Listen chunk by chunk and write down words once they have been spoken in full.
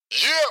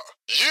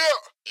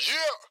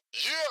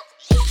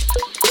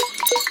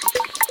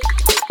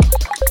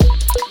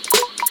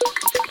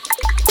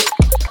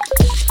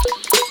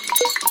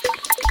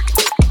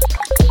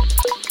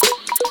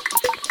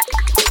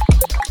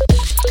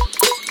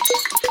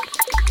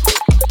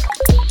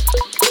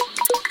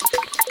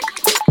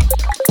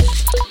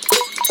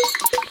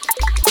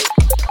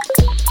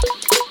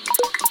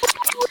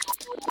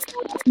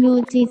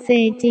Nosy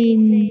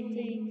Sayzin。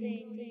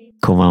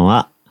こんばん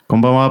は。こ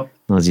んばんは。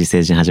Nosy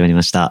Sayzin始まり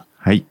ました。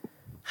はい。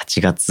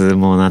8月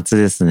もう夏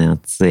ですね。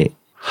暑い。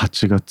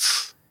8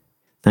月。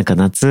なんか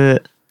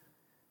夏好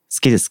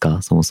きです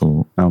か？そもそ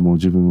も。もう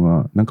自分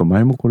はなんか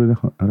前もこれで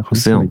話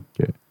したっ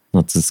け？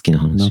夏好きな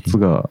話。夏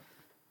が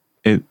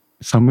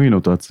寒いの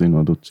と暑いの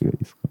はどっちがいい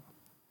ですか？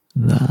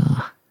うわ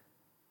ー、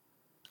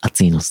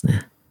暑いのっす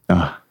ね。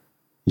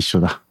一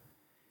緒だ。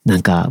な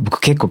んか僕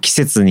結構季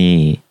節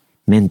に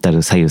メンタ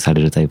ル左右さ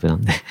れるタイプな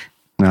んで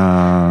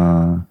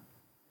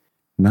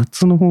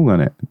夏の方が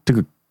ね、て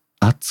か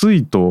暑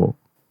いと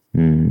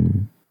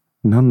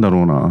なんだろ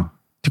うな、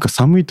てか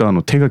寒いと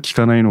手が効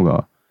かないの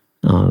が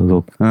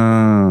動く。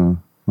あ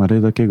れ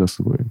だけが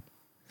すごい。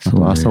あ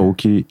と朝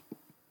起き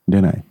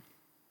れない。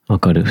わ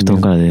かる。布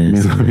団からで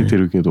目覚めて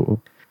るけど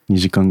2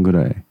時間ぐ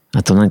らい。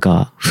あとなん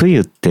か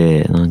冬っ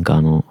てなんか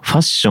ファ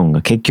ッション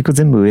が結局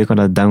全部上か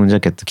らダウンジャ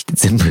ケット着て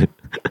全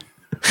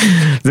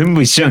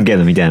部一緒やんけ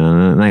どみたい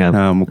な、なん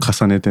かもう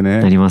重ねてね。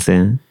なりませ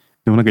ん？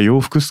でもなんか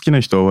洋服好きな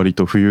人は割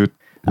と冬いっ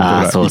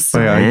ぱい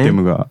アイテ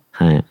ムが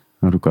あ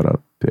るからっ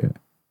て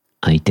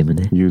アイテム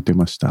ね言うて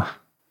ました。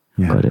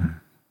わかる。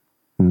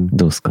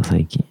どうですか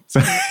最近？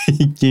最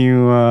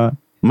近は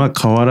まあ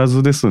変わら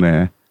ずです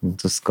ね。本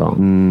当ですか？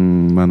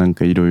まあなん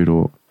かいろい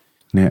ろ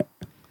ね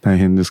大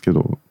変ですけ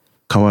ど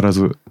変わら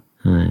ず。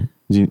はい。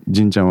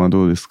じんちゃんは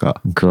どうです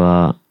か？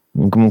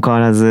僕も変わ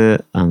ら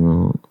ず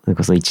それ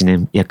こそ約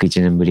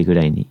1年ぶりぐ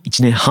らいに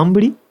1年半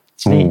ぶり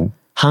 ?1 年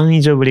半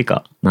以上ぶり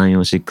か南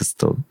洋6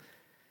と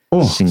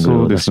シング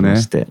ルを出しま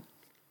して、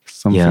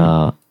い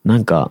やな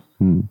んか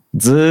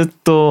ずっ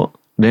と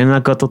連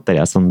絡を取ったり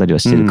遊んだりは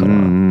してるから、な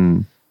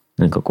ん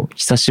かこう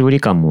久しぶり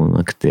感も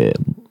なくて、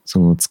そ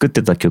の作っ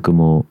てた曲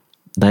も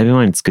だいぶ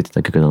前に作って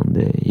た曲なん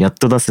でやっ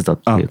と出せたっ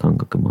ていう感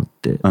覚もあっ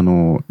て、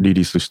リ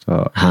リースし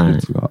たや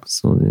つが、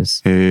そうで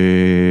す。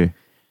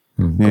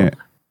なんかね、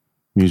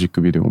ミュージッ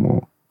クビデオ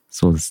も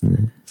そうです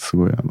ね、す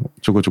ごい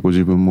ちょこちょこ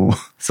自分も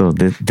そう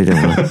出て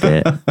もらっ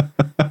て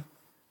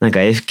なんか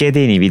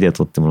FKD にビデオ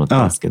撮ってもらっ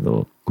たんですけ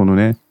ど、この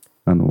ね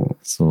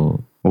そ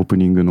うオープ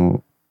ニング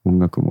の音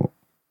楽も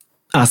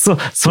そ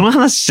の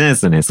話してないで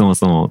すよね。そも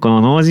そもこ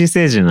のNosy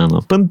Sayzin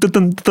のプントゥト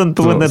ントン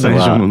トントン最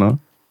初のな、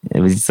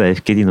実は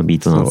FKD のビ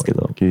ートなんですけ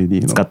ど、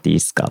使っていいで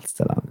すかって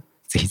言ったら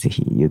ぜひぜ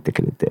ひ言って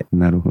くれて。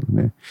なるほど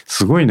ね。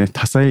すごいね、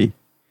多彩で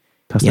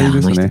すね。いやあの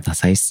人多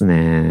彩っす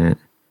ね。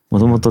も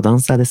ともとダ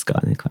ンサーですか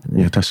らね、彼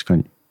ね。いや確か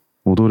に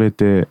踊れ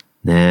て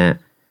ね、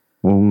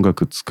音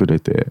楽作れ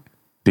て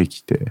で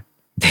きて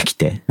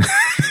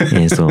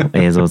映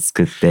像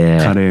作って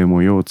カレー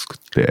もよう作っ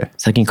て、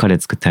最近カレー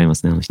作ってありま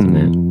すね、あの人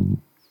ね。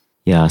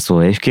いや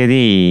そう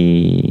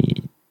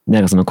FKD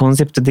なんかそのコン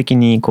セプト的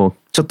にこう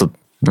ちょっと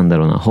なんだ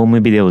ろうな、ホー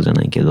ムビデオじゃ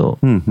ないけど、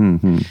あ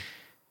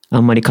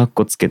んまりカッ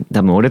コつけ、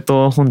多分俺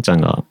と本ちゃん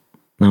が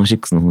ナオ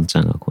6の本ち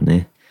ゃんがこう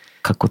ね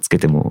カッコつけ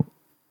ても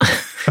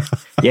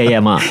い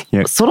やまあ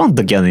ソロの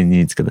時はねいいん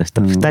ですけど、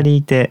2人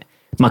いて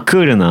まあク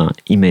ールな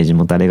イメージ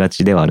持たれが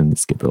ちではあるんで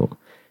すけど、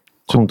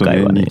今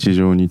回はね日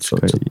常に近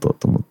いちょっと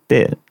と思っ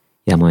て、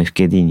いやもう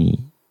FKD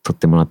に撮っ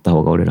てもらった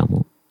方が俺ら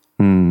も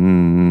リ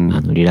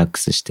ラック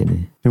スして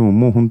ね。でも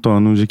もう本当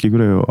時期ぐ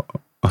らいは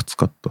暑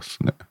かったっ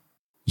すね。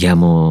いや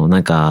もう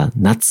なんか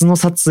夏の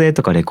撮影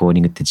とかレコーディ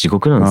ングって地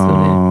獄なんです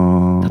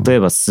よね。例え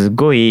ばす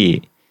ご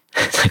い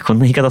こん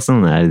な言い方す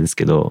るのはあれです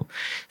けど、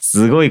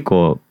すごい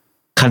こう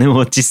金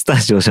持ちスタ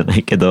ジオじゃな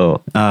いけ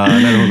ど、な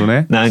るほど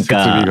ね。なん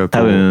か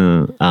多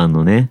分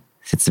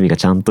設備が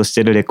ちゃんとし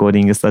てるレコーデ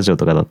ィングスタジオ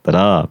とかだった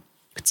ら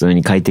普通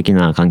に快適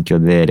な環境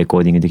でレコ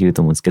ーディングできる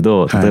と思うんですけ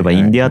ど、例えばイ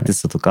ンディアーティ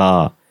ストと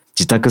か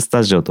自宅ス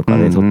タジオとか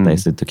で撮ったり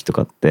する時と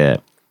かっ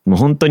て、もう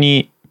本当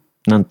に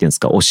なんていうんです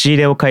か、押し入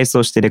れを改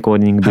装してレコー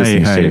ディングブース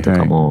にしてると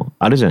かも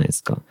あるじゃないで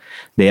すか。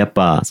でやっ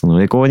ぱその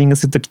レコーディング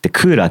する時って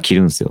クーラー切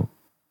るんですよ。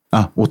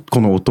こ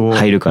の音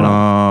入るか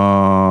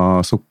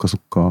ら。そっかそ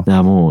っか。だか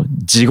らもう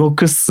地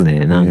獄っす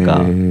ね。なんか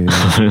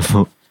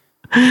もう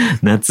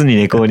夏に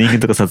レコーディング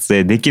とか撮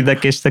影できるだ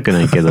けしたく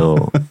ないけ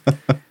ど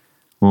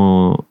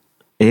も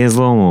う映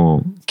像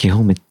も基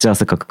本めっちゃ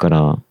汗かくか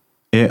ら。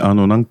な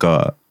ん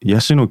かヤ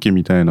シの木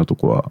みたいなと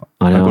こは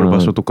これ場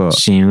所とか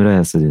新浦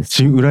安です。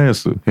新浦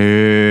安、へ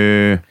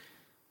え、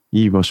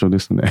いい場所で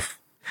すね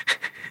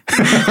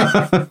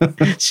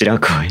白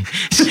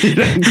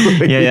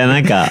恋いやな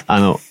んか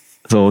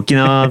そう沖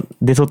縄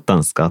で撮った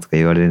んですかとか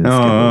言われるんですけ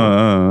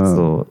ど、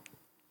そ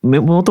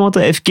うもともと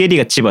FKD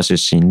が千葉出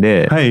身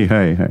で、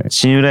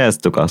新浦安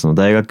とかその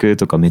大学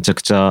とかめちゃ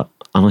くちゃ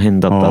あの辺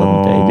だったみ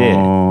たいで、あ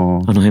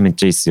の辺めっ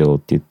ちゃいいっすよっ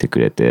て言ってく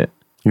れて、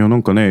いやな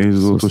んかね映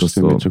像とし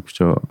てめちゃく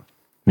ちゃ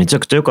めちゃ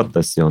くちゃ良かった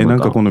ですよ。なん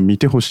かこの見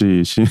てほ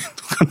しいシーンと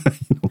かな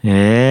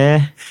い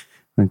の？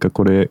なんか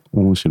これ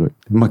面白い。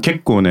まあ結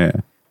構ね、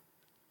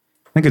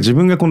なんか自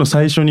分がこの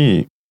最初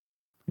に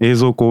映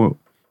像をこう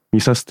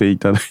見させてい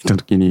ただいた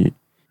時に、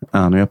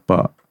やっ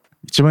ぱ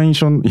一番印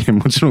象、いや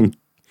もちろん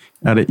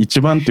あれ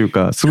一番っていう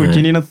かすごい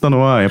気になった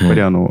のはやっぱ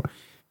り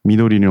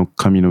緑の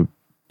髪の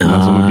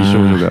謎の美少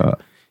女が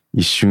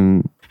一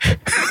瞬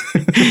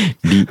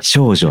美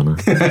少女な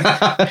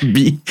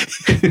美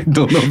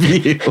どの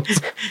美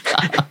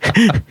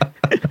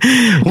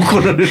怒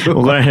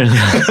られる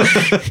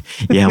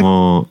いや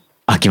もう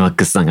アキマッ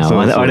クスさんが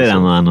我ら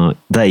の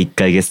第1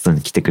回ゲスト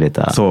に来てくれ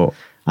た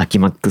アキ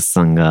マックス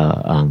さん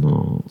が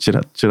チ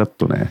ラッ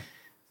とね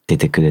出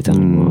てくれたの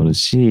もある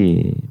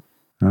し、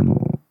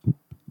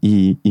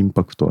いいイン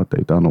パクトを与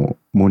えたモ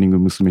ーニング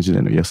娘。時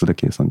代の安田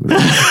圭さんぐらい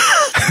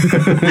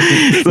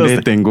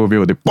0.5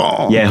 秒でボ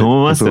ーンって。いや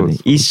ほんまっすよね。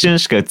一瞬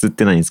しか映っ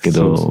てないんですけ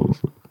ど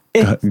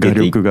画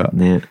力が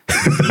ね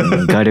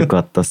画力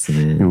あったっす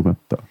ね。よかっ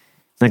た。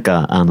なん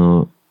か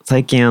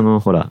最近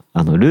ほら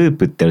ルー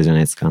プってあるじゃな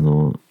いですか。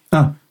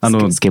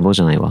スケボー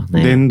じゃないわ、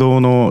ね、電動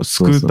の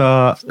スクー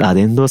ター。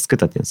電動スクー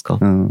ターって言うんですか、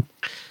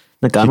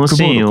なんか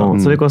シーンを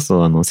それこ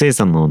そせい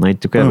さんのナイ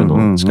トクラブ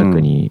の近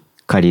くに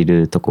借り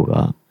るとこ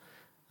が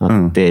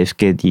あって、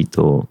FKD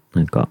と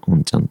なんか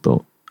本ちゃん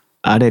と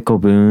あれこう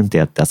ブーンって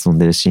やって遊ん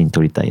でるシーン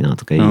撮りたいな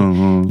とか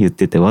言っ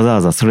てて、わざ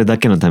わざそれだ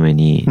けのため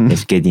に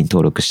FKD に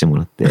登録しても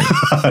らって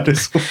あれ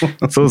そ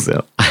うです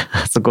よ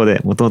そこで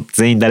元々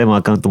全員誰も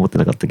アカウント持って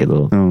なかったけ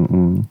ど、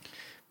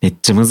めっ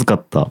ちゃ難か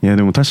った。いや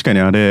でも確か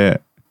にあ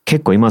れ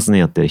結構いますね、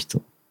やってる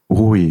人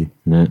多い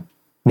ね。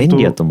便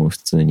利やと思う、普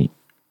通に。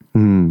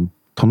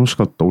楽し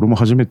かった。俺も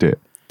初めて。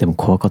でも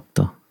怖かっ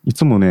た。い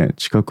つもね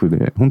近く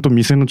で本当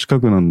店の近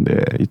くなん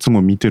でいつ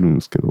も見てるん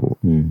ですけど、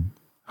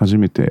初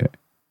めて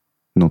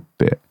乗っ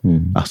て、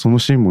その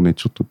シーンもね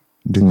ちょっと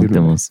出てる、ね、乗って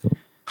ますよ。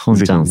本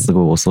ちゃんす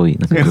ごい遅い、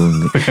なんか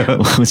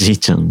おじい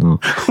ちゃんの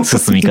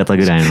進み方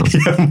ぐらいの。い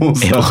やもう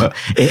さ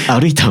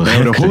歩いた方が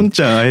いい。本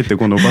ちゃんあえて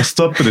このバス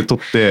トアップで撮っ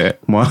て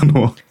もう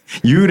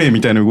幽霊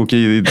みたいな動き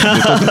で撮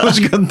ってほ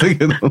しかったけ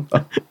ど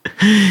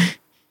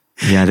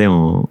いやで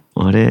も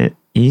あれ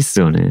いいっす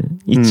よね。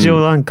一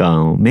応なん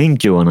か免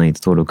許がないと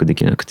登録で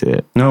きなく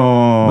て、なん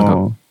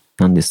か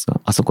何ですか、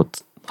あそこ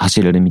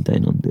走れるみたい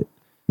なんで。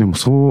でも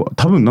そう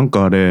多分なん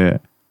かあ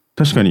れ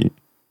確かに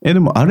で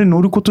もあれ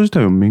乗ること自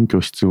体は免許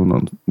必要な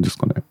んです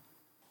かね。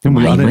でも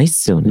あれないっ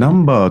すよね。ナ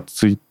ンバー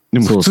ついで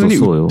も普通に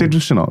売って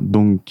るしな、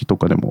ドンキと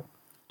かでも。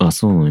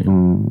そうなんや、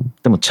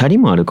でもチャリ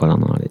もあるから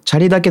な。あれチャ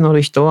リだけ乗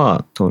る人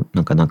は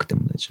なんかなくて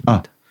も大丈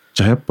夫。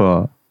じゃあやっ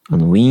ぱウ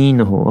ィーン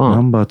の方はナ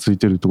ンバーつい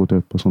てるってことは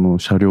やっぱその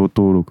車両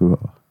登録が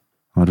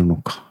あるの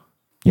か。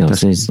いや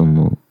セイさん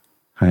も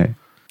はい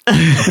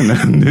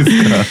何で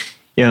すか。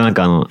いやなん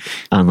か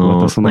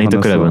ナイト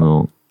クラブ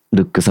の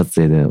ルック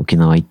撮影で沖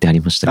縄行ってあ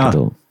りましたけ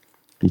ど、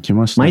行き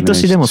ましたね。毎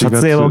年でも撮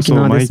影は沖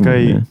縄ですもん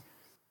ね。毎回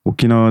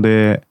沖縄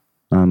で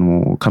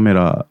カメ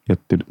ラやっ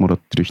てもらっ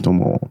てる人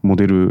もモ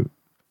デル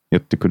や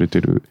ってくれ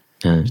てる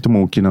人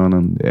も沖縄な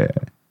んで、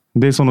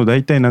でその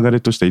大体流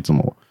れとしていつ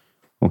も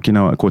沖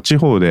縄こう地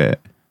方で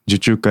受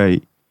注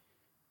会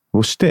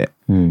をして、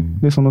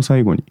でその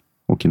最後に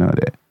沖縄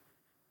で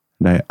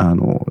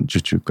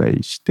受注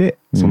会して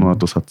その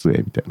後撮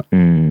影みたい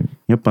な、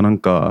やっぱなん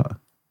か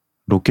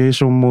ロケー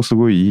ションもす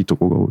ごいいいと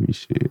こが多い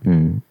し、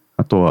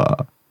あと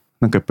は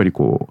なんかやっぱり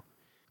こう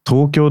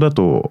東京だ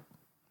と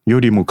よ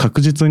りも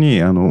確実に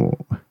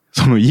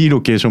そのいい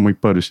ロケーションもいっ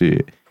ぱいある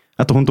し、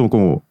あと本当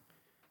こ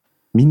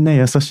うみんな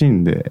優しい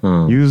んで、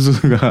融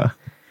通が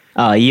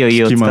いいよいい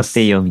よ使っ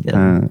ていいよみたい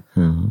な、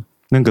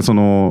なんかそ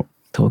の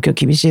東京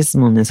厳しいです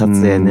もんね、撮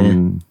影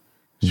ね。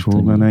しょ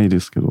うがないで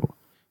すけど、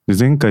で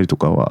前回と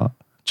かは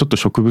ちょっと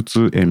植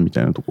物園み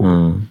たいなとこ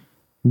ろ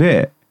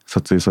で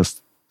撮影さ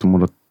せても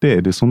らっ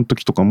て、でその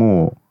時とか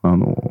も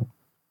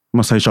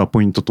最初ア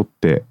ポイント取っ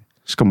て、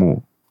しか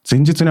も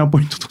前日にアポ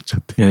イント取っちゃ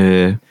っ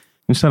て、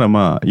そしたら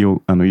い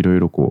ろい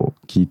ろこ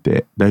う聞い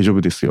て大丈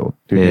夫ですよ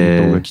っていう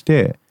返答が来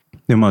て、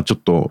でちょっ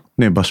と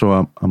ね場所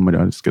はあんまりあ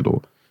れですけ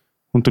ど、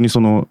本当に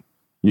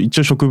一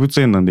応植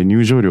物園なんで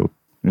入場料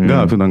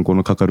が普段こ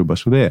のかかる場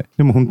所で、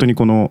でも本当に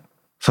この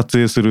撮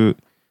影する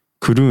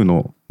クルー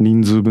の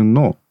人数分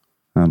の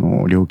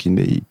料金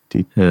でいいっ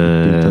て言っ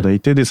ていただい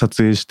て、で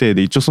撮影して、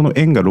で一応その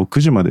園が6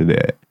時まで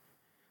で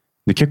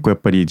結構やっ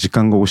ぱり時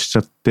間が押しちゃ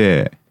っ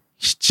て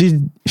7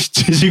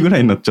時ぐら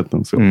いになっちゃったん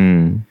ですよ。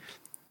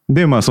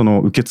でそ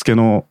の受付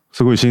の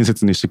すごい親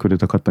切にしてくれ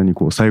た方に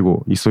こう最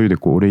後急いで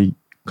こう帰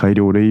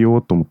りお礼言お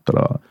うと思った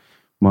ら、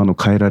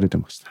帰られて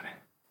ましたね。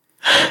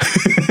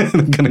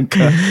なかな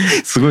か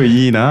すご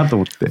いいいなと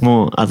思って、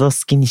もうあと好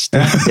きにして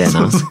みたい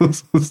な。なかなかないっ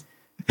すよ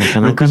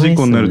ね。6時以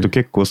降になると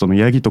結構その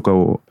ヤギとか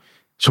を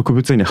植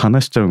物園に放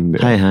しちゃうんで、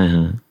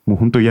もう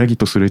本当ヤギ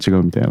とすれ違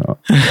うみたいな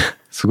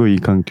すごいいい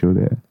環境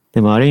で。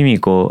でもある意味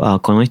こ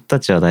の人た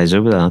ちは大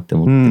丈夫だなって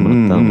思っても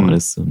らったのもあるっ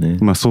すよね。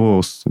そう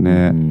っす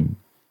ね、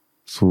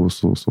そう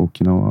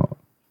沖縄、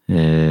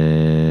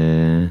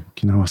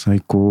沖縄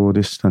最高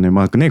でしたね。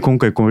今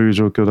回こういう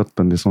状況だっ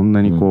たんでそん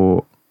なに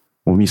こう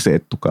お店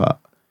とか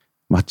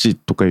街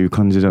とかいう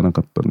感じじゃな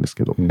かったんです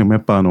けど、でもや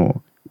っぱ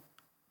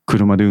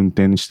車で運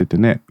転してて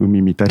ね、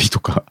海見たりと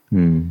か、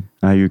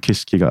ああいう景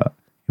色がや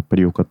っぱ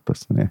り良かったで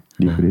すね。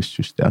リフレッ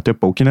シュして、あとやっ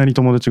ぱ沖縄に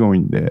友達が多い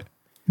んで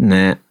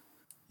ね、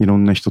いろ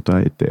んな人と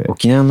会えて。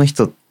沖縄の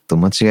人と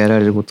間違えら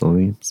れること多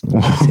いですも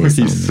んね。多いっ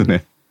す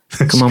ね。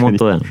熊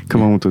本やん、ね、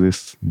熊本で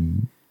す、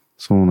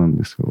そうなん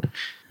ですよ、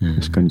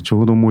確かにち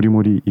ょうどもり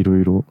もりいろ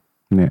いろ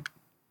ね、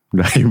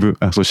ライブ、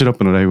そうシラッ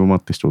プのライブもあ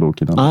ってちょうど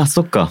沖縄、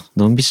そっか、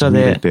ドンピシャ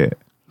で、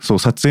そう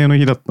撮影の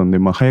日だったんで、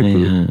早く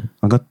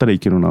上がったらい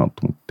けるな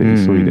と思って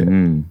急いで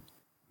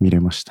見れ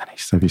ましたね、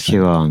久々に。キ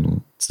ュア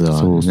のツア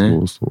ーで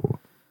ね。そう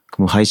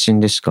もう配信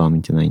でしか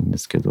見てないんで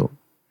すけど、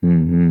い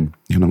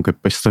やなんかやっ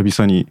ぱ久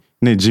々に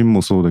ね、ジン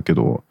もそうだけ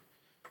ど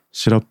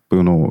シラッ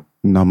プの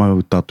生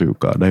歌という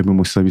かライブ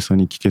も久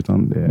々に聴けた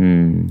んで、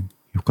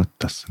よかっ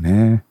たっす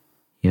ね。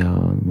いや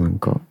なん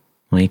か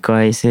毎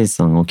回せい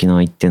さんが沖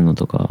縄行ってんの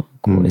とか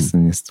こう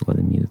SNS とか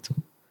で見ると、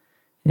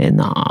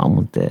なあ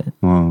思って、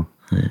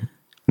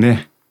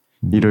ね、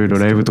いろいろ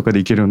ライブとかで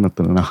行けるようになっ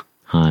たらな、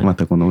ま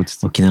たこの落ち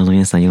着き沖縄の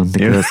皆さん呼んで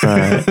くださ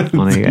いお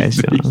願い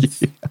しま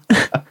す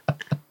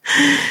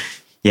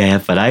いやや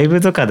っぱライ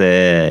ブとか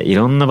でい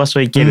ろんな場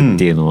所行けるっ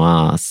ていうの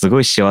はすご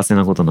い幸せ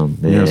なことなん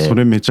で、いやそ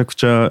れめちゃく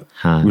ちゃ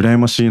羨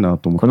ましいな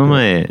と思って、この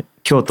前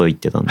京都行っ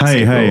てたんです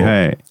けど、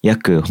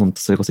約ほん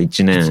とそれこそ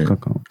1年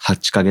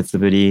8ヶ月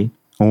ぶり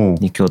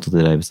に京都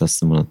でライブさせ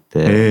てもらっ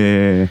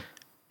て、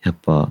やっ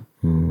ぱ、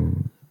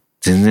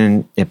全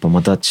然やっぱ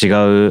また違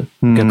う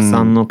お客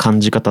さんの感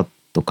じ方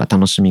とか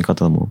楽しみ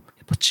方も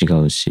やっぱ違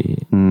う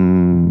し、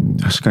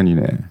確かに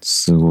ね、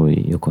すご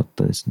い良かっ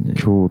たですね。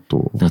京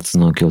都、夏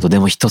の京都で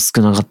も人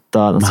少なかっ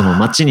た、その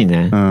街に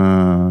ね、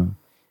な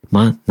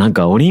ん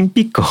かオリン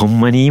ピックほん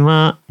まに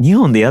今日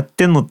本でやっ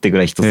てんのってぐ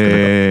らい人少なかっ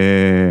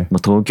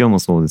た、東京も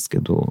そうですけ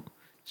ど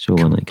しょう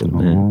がないけど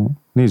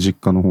ね。実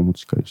家の方も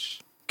近い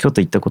し。京都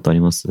行ったことあり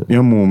ます？い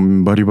やも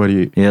うバリバ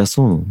リ。いや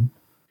そうなの？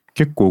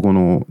結構こ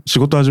の仕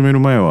事始める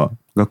前は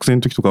学生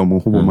の時とかはもう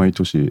ほぼ毎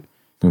年、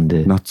なん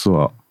で夏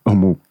は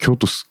もう京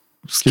都好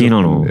き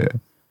なので。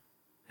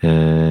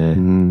エ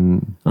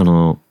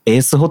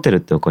ースホテルっ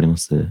てわかりま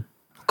す？わ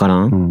か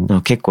らん？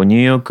結構ニュ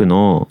ーヨーク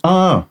の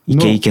イ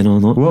ケイケの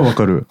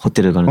ホ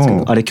テルがあるんですけ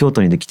ど、あれ京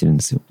都にできてるん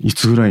ですよ。い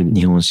つぐらい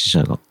に？日本支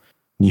社が。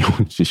日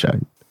本支社？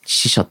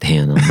支社って変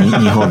やな。日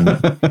本に。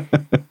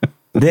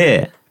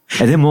で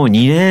も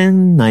2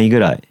年ないぐ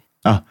らい。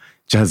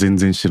じゃあ全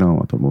然知らん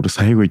わ。多分俺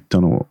最後行っ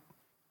たの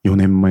4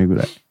年前ぐ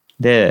らい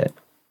で、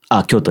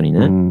京都に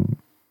ね、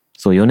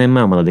そう4年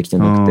前はまだできて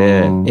なくて、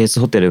エー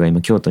スホテルが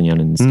今京都にあ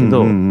るんですけ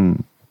ど、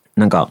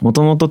なんかも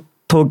ともと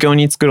東京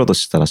に作ろうと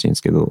してたらしいんで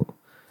すけど、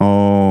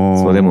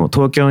そうでも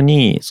東京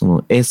にそ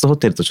のエースホ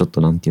テルとちょっ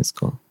となんていうんです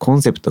か、コ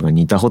ンセプトが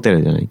似たホテ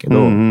ルじゃないけど、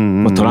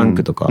トラン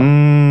クとかちょ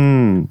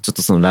っ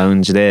とそのラウ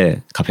ンジ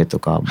でカフェと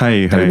か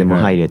誰でも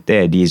入れ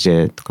て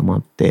DJ とかもあ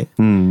って、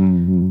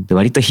で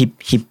割とヒ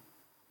ッ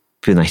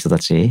プな人た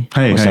ち、お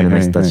しゃれ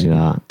な人たち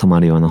が泊ま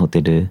るようなホ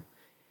テルっ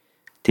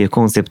ていう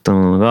コンセプト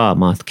のが、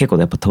結構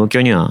やっぱ東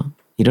京には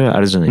いろいろあ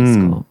るじゃないです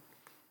か、っ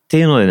て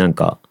いうのでなん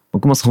か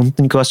僕も本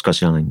当に詳しくは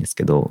知らないんです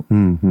けど、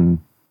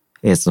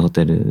エースホ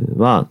テル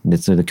はで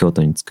それで京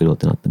都に作ろうっ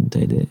てなったみた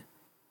いで、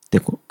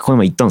この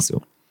前行ったんです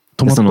よ。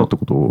泊まったって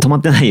こと？泊ま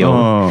ってない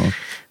よ。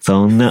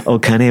そんな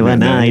お金は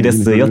ないで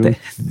すよって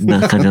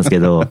な感じなんですけ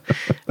ど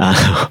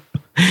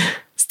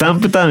スタン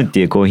プタウンって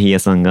いうコーヒー屋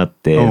さんがあっ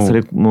て、そ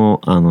れ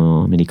もア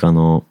メリカ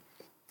の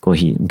コー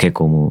ヒー結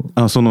構も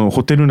うその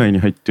ホテル内に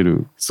入って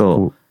る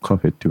カ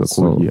フェっていうか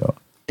コーヒー屋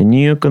で、ニ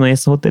ューヨークのエー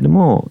スホテル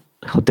も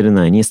ホテル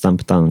内にスタン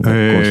プタウンがコ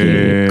ーヒ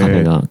ーカフ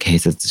ェが併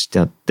設して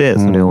あって、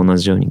それを同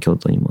じように京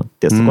都にもあっ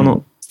て、そこ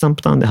のスタン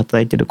プタウンで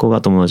働いてる子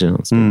が友達なん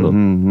ですけど、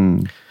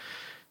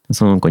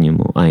その子に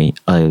も会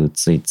う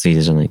つい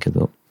でじゃないけ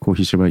どコー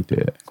ヒーしばいて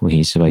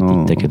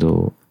行ったけ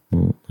ど、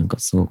もうなんか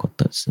すごかっ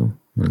たですよ。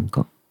なん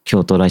か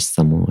京都らし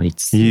さもあり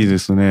つつ、いいで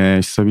す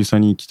ね。久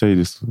々に行きたい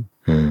です。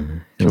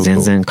全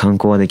然観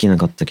光はできな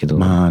かったけど、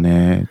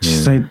実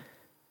際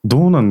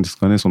どうなんです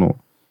かね。その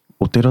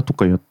お寺と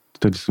かやって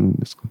たりするん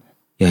ですかね。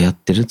いややっ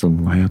てると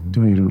思う。やって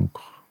はいるの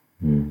か。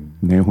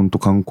本当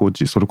観光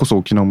地、それこそ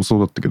沖縄もそう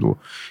だったけど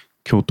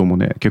京都も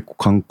ね結構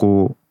観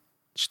光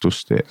地と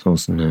して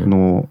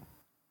の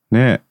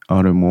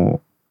あれ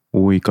も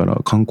多いから、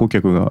観光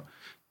客が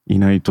い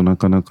ないとな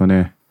かなか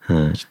ね、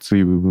きつ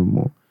い部分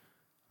も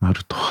あ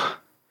ると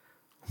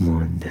思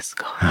うんです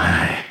が、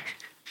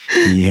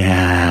い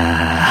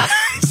や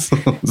そ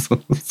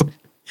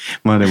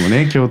うでも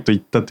ね京都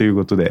行ったという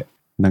ことで、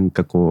なん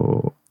か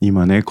こう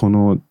今ねこ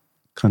の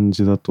感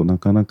じだとな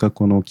かなか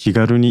この気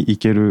軽に行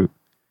ける、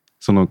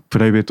そのプ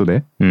ライベート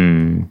で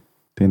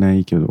出な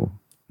いけど、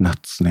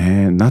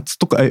夏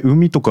とか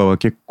海とかは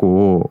結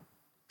構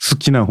好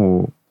きな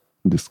方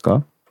です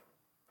か？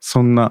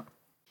そんな。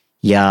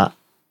いや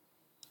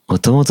も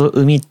ともと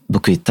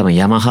僕多分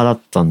ヤマハだっ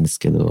たんです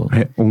けど。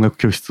音楽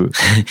教室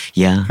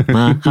ヤ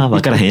マハ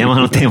分からへん。ヤマ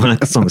ハのテーマなん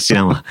かソング知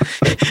らんわ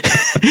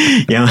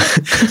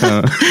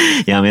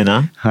やめ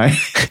な。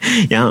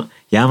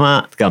ヤ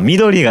マが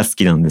緑が好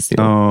きなんです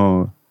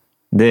よ。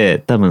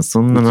で多分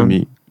そんなの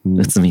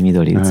内海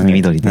緑で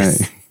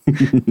す、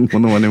モ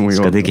ノマネも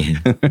しかできへ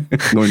ん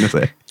ごめんな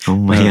さいほ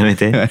んまにやめ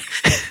て、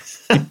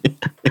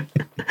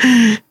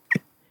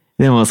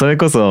でもそれ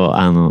こそ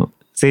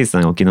せいさ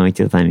んが沖縄行っ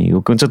てたタイミング、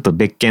僕もちょっと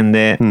別件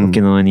で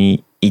沖縄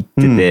に行っ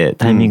てて、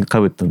タイミングか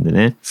ぶったんで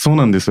ね、そう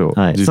なんですよ、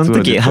はい、その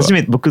時初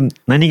めて僕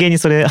何気に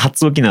それ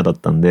初沖縄だっ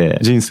たんで、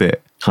人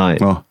生、はい、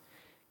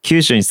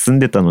九州に住ん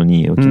でたの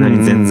に沖縄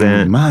に全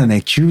然、まあ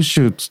ね九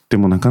州っつって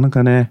もなかな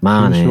かね、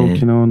まあね、九州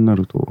沖縄にな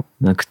ると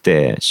なく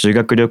て、修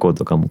学旅行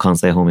とかも関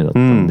西方面だった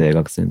んで、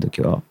学生の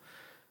時は。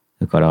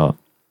だから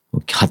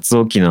初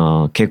沖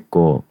縄結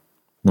構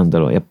なんだ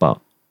ろう、やっ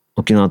ぱ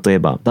沖縄といえ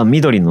ば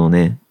緑の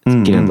ね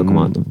綺麗なとこ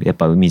もあると、やっ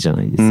ぱ海じゃ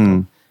ないです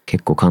か、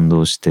結構感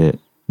動して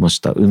まし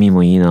た。海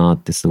もいいなっ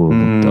てすごい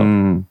思った。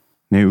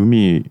ね、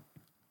海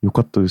良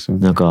かったですよ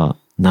ね。なんか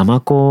ナマ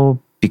コ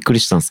びっくり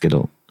したんですけ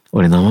ど、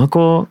俺ナマ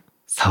コ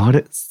触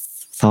れ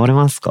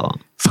ますか？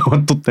触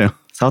っとったよ。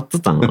触っと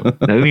ったの？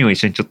海も一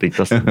緒にちょっと行っ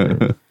たっすね。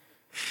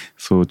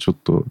そうちょっ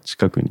と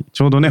近くに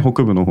ちょうどね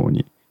北部の方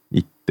に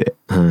行って、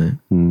は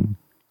い、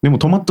でも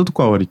泊まったと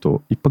こは割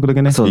と一泊だ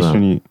けね、一緒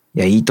に。い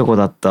やいいとこ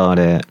だったあ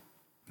れ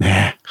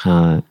ね。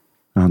はい。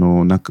バ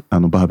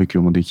ーベキ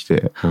ューもでき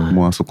て、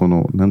もうあそこ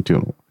のなんていう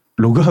の、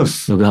ログハウ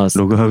ス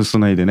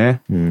内で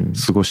ね、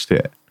過ごし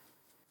て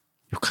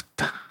よかっ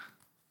た。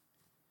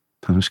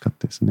楽しかっ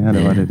たですね、あ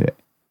れはあれで、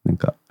なん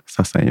か些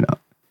細な、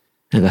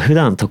なんか普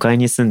段都会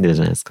に住んでるじ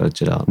ゃないですか、う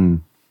ちら、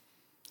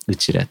う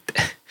ちらって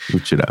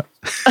うちら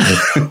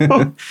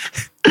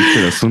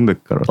住んでっ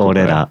から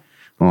俺ら、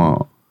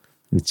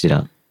うち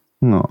ら、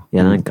い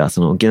やなんかそ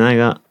の沖縄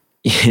が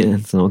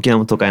その沖縄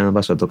も都会の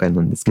場所は都会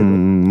なんですけど、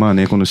まあ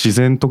ね、この自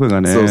然とか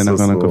がね、な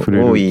かなか触れ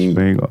る機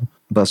会が多い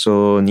場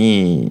所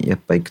にやっ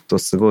ぱ行くと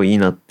すごいいい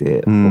なっ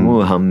て思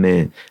う反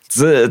面、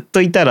ずっ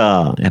といた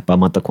らやっぱ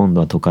また今度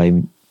は都会が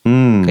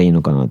いい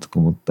のかなとか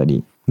思った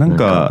り、なん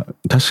か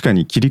確か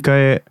に切り替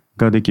え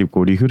ができる、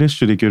こうリフレッ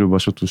シュできる場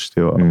所とし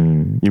ては、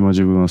今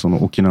自分はそ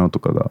の沖縄と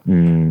かが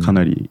か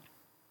なり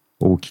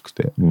大きく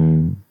て、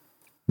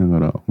だか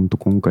ら本当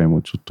今回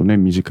もちょっとね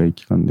短い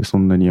期間でそ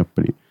んなにやっ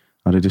ぱり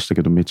あれでした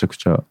けど、めちゃく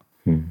ちゃ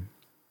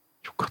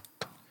良かっ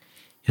た。い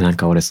やなん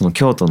か俺その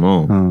京都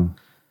の、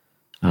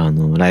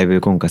ライ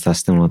ブ今回さ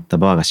せてもらった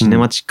バーがシネ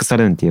マチックサ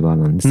ルーンっていうバー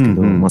なんですけ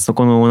ど、そ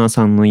このオーナー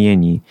さんの家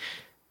に、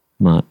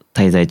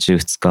滞在中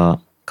2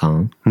日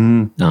間、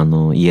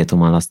家泊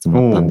まらせて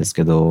もらったんです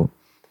けど、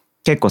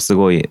結構す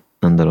ごい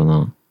なんだろう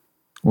な、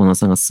オーナー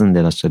さんが住ん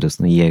でらっしゃる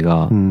その家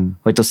が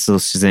割と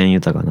自然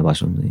豊かな場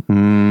所に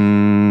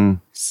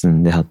住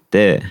んではっ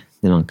て、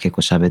でなんか結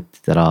構喋っ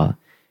てたら、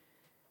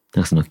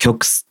なんかその直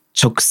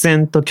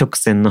線と曲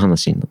線の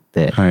話になっ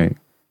て、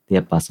でや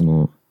っぱそ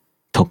の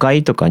都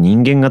会とか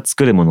人間が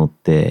作るものっ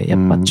てやっ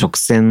ぱ直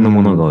線の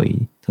ものが多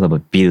い、例え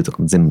ばビルと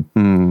かも全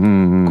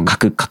部カ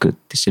クカクっ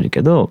てしてる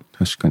けど、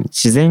確かに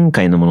自然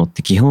界のものっ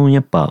て基本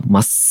やっぱま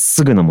っ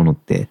すぐなものっ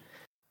て、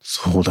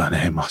そうだ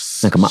ね、まっ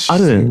すぐなんかあ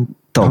る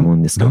と思う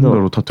んですけ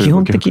ど、基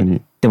本的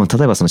にでも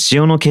例えばその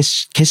潮の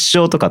結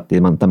晶とかって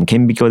多分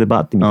顕微鏡で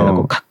バーって見たら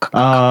こうカッカッカ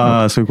ッ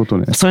カッ、そういうこと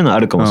ね、そういうのあ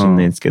るかもしれ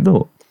ないですけ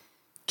ど、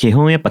基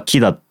本やっぱ木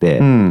だって、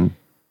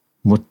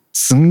もう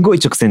すんごい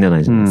直線じゃな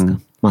いじゃないですか。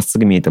まっす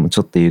ぐ見えてもち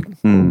ょっと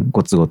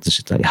ゴツゴツ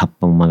してたり葉っ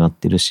ぱも曲がっ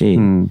てるし、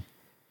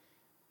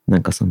な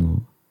んかそ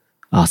の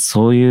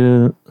そう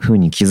いう風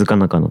に気づか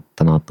なかっ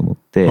たなと思っ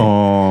て、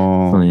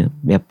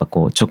やっぱ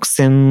こう直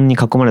線に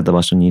囲まれた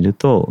場所にいる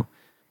と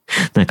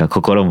なんか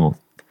心も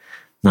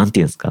なん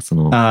ていうんですか、そ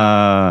の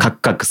カク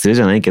カクする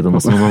じゃないけども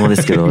そのままで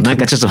すけどなん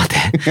かちょっと待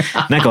って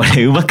なんか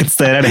俺うまく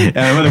伝えられへん。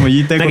でも言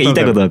いた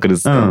いことは来るっ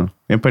すか、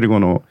やっぱりこ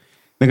の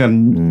だから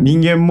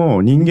人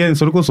間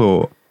それこ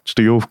そちょっ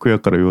と洋服や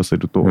から言わせ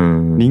ると、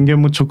人間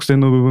も直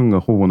線の部分が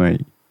ほぼな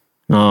い。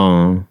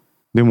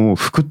でも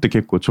服って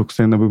結構直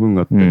線な部分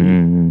があったり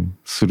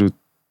する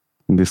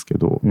んですけ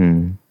ど、な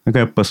んか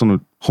やっぱそ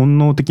の本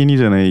能的に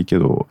じゃないけ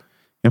ど、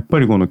やっぱ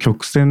りこの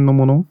曲線の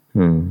もの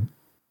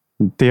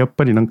ってやっ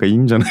ぱりなんかいい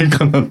んじゃない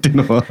かなっていう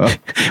のは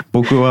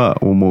僕は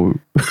思う。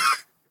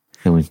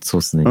でもそ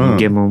うですね、人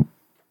間も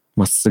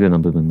まっすぐな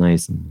部分ないで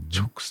すもんね。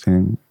直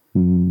線、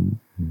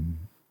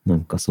な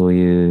んかそう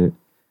いう、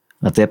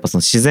あとやっぱそ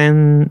の自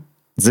然、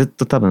ずっ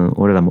と多分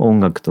俺らも音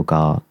楽と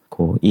か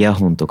こうイヤ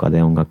ホンとか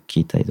で音楽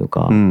聴いたりと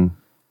か、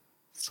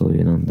そう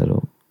いうなんだ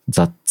ろう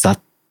雑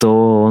踏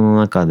の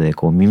中で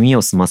こう耳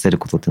を澄ませる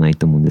ことってない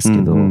と思うんですけ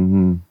ど、やっ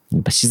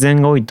ぱ自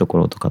然が多いとこ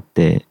ろとかっ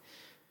て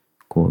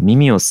こう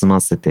耳を澄ま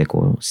せてこ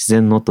う自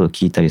然の音を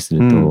聞いたりす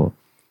ると、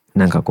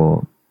なんか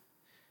こ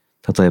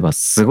う例えば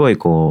すごい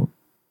こ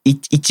う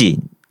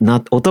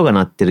音が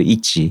鳴ってる位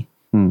置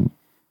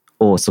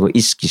をすごい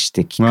意識し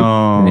て聞く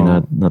よ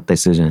うになったり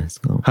するじゃないで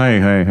すか。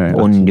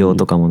音量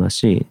とかもだ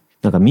し、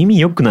なんか耳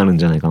良くなるん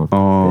じゃないかなと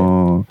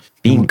思って、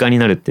敏感に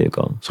なるっていう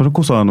か。それ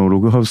こそロ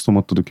グハウス泊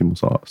まった時も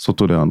さ、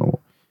外でバ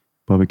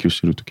ーベキュー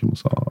してる時も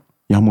さ、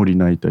ヤモリ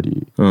鳴いた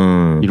り、い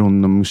ろ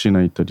んな虫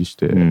鳴いたりし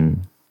て、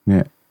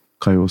ね、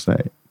歌謡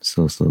祭。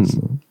そう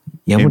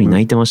ヤモリ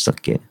鳴いてましたっ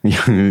け？いや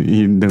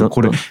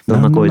これど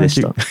んな声で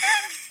した？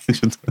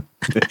ちょっと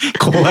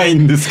怖い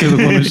んですけど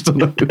この人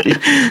の振り。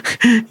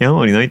ヤ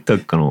モリ泣いたっ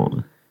か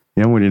な。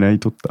ヤモリ泣い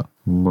とった。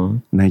ほん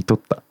ま泣いとっ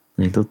た。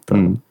泣いとった。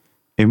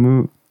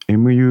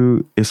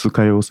MUS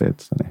歌謡祭やっ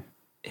てたね。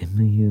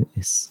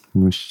MUS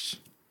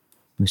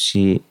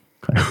虫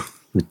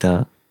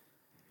歌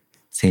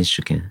選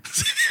手権。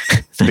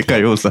で歌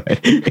謡祭。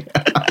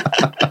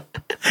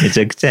め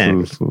ちゃくちゃや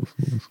ん。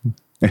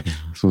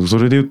そ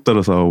れで言った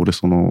らさ、俺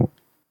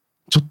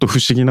ちょっと不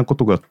思議なこ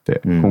とがあっ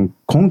て、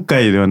今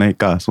回ではない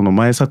か、その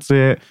前撮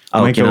影、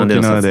沖縄で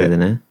の撮影で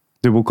ね。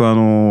で僕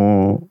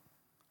3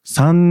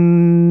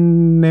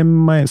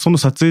年前、その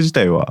撮影自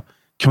体は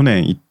去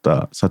年行っ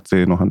た撮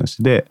影の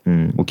話で、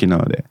沖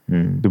縄で、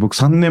で僕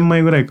3年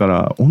前ぐらいか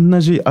ら同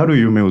じある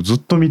夢をずっ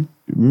と見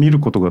る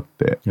ことがあっ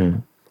て、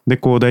で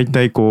こう大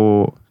体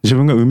こう自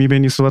分が海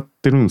辺に座っ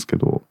てるんですけ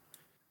ど、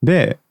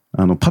で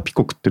パピ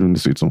コ食ってるんで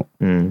すよいつも、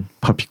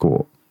パピコ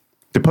を。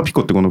でパピ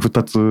コってこの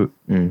2つ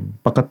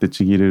パカって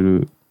ちぎれ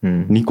る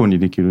2個に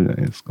できるじゃ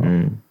ないですか、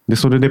で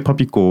それでパ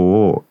ピ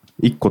コを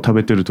1個食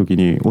べてる時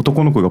に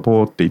男の子が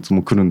ポーっていつ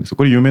も来るんですよ。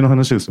これ夢の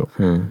話ですよ、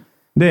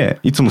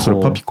でいつもそ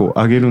れパピコを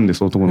あげるんで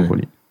す男の子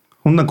に、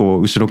ほんなこ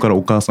う後ろから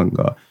お母さん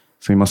が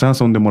すいません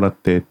遊んでもらっ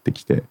てって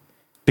来て、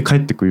で帰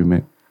ってく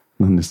夢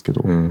なんですけ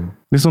ど、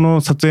でそ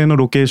の撮影の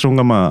ロケーション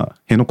が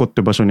辺野古っ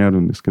て場所にあ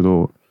るんですけ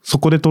ど、そ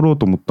こで撮ろう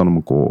と思ったの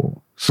もこ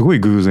うすごい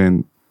偶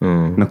然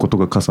なこと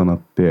が重なっ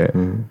て、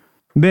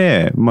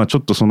でちょ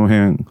っとその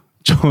辺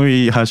ちょ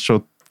い発症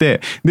って、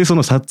でそ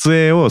の撮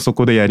影をそ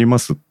こでやりま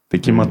すって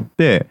決まっ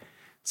て、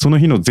その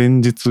日の前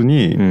日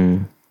に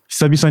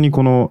久々に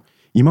この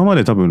今ま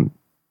で多分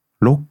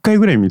6回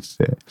ぐらい見て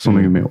てそ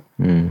の夢を、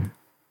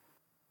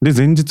で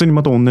前日に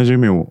また同じ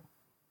夢を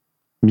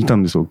見た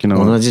んですよ沖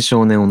縄。同じ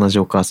少年同じ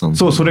お母さん。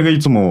そう、それがい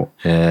つも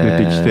出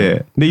てき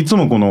て、でいつ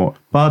もこの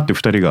バーって2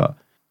人が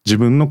自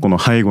分のこの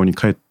背後に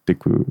帰って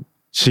く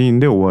シーン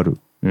で終わる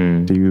っ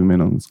ていう夢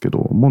なんですけど、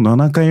もう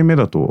7回目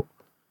だと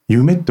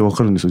夢って分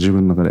かるんですよ自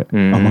分の中で、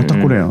あま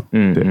たこれやんっ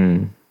て、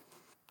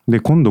で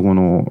今度こ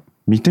の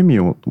見てみ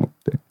ようと思っ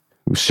て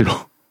後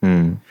ろ、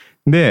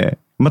で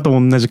また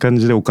同じ感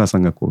じでお母さ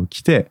んがこう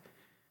来て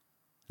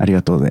あり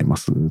がとうございま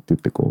すって言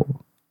ってこ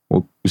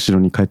う後ろ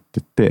に帰っ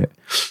てって、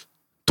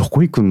ど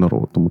こ行くんだ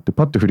ろうと思って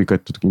パッて振り返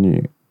った時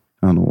に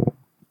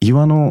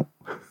岩の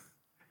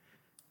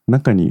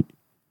中に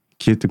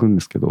消えてくん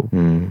ですけど、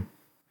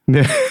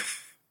で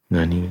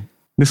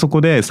でそ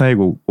こで最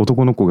後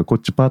男の子がこっ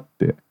ちパッ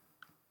て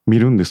見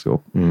るんです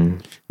よ、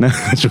なん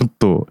かちょっ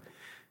と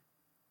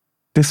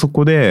でそ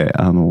こで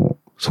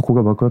そこ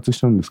が爆発し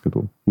ちゃうんですけ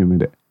ど夢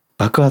で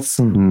爆発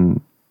すん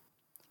の、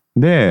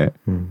で、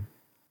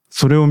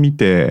それを見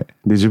て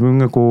で自分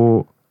が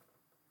こう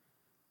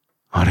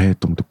あれ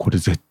と思って、これ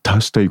絶対明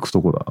日行く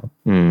とこだっ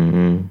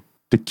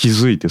て気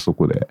づいて、そ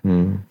こで、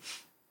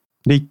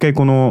で一回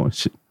この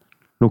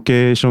ロ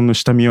ケーションの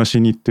下見はし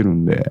に行ってる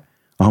んで、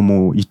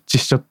もう一致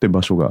しちゃって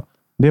場所が。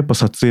でやっぱ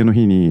撮影の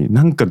日に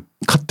なんか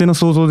勝手な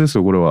想像です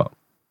よこれは。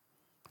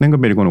なんかや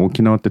っぱりこの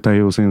沖縄って太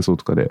平洋戦争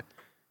とかで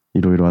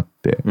いろいろあっ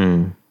て、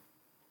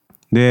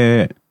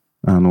で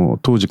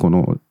当時こ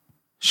の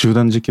集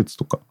団自決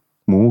とか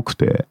も多く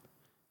て、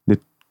で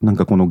なん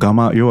かこのガ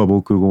マ要は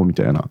防空壕み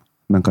たいな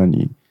中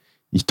に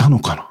いたの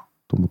かな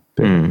と思っ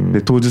て、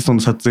で当日そ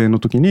の撮影の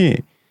時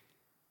に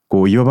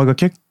こう岩場が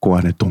結構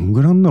あれどん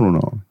ぐらいなんだろう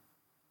な、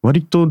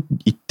割と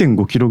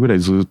 1.5 キロぐらい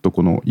ずっと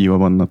この岩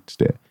場になって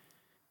て、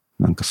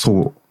なんか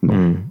層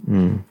の、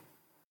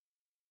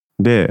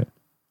で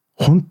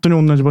本当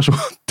に同じ場所が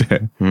あって、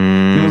で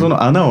もそ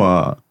の穴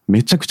は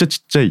めちゃくちゃ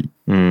ちっちゃい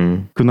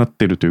くなっ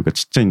てるというか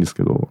ちっちゃいんです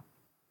けど、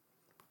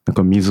なん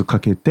か水か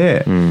け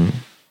て、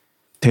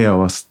手合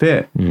わせ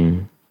て、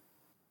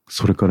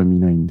それから見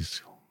ないんで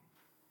すよ。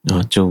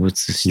成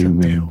仏した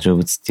夢を。成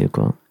仏っていう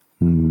か、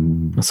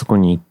そこ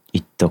に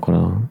行ったか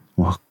ら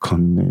わか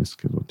んないです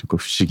けど、っていうか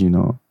不思議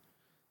な、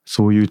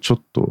そういうちょ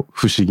っと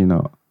不思議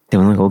な。で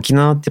もなんか沖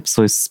縄ってやっぱ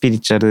そういうスピリ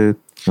チュアル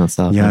な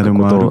さ、いやで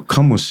もある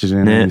かもし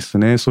れないです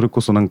ね。それ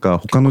こそなんか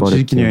他の地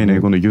域にはいな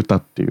いこのユタ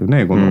っていう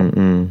ね、こ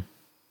の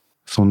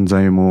存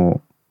在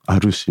もあ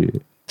る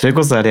し、それ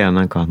こそあれや、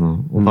なんか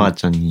おばあ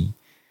ちゃんに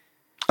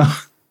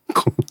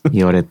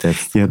言われたや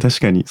つ。いや確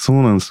かにそ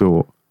うなんです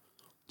よ。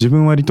自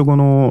分割とこ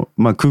の、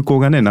空港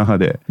がね那覇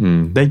で、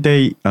だいた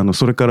い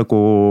それから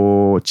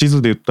こう地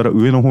図で言ったら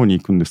上の方に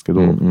行くんですけ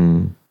ど、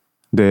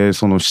で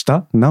その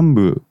下南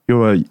部、要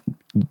は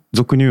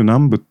俗に言う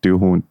南部っていう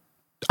方に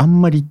あ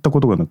んまり行ったこ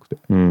とがなくて、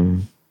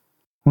本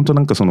当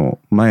なんかその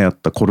前あっ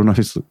たコロナフ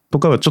ェスと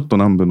かはちょっと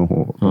南部の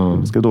方だった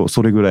んですけど、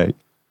それぐらい。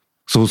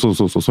そう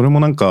それも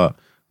なんか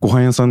ご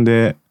飯屋さん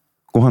で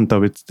ご飯食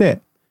べて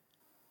て、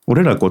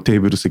俺らこうテ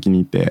ーブル席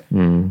にいて、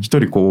一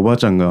人こうおばあ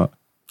ちゃんが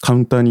カウ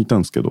ンターにいた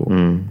んですけど、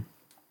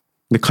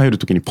で帰る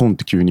時にポンっ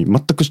て急に、全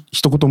く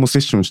一言もセ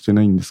ッションして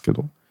ないんですけ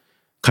ど、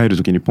帰る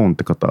時にポンっ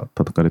て肩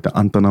叩かれて、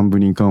あんた南部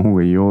に行かん方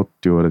がいいよっ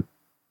て言われ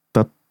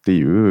たって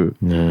いう、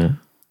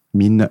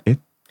みんなって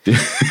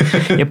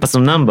やっぱそ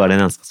の南部あれ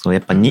なんですか、そのや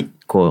っぱに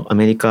こうア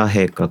メリカ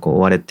兵がこう追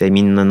われて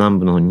みんな南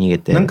部の方に逃げ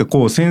て、なんか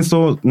こう戦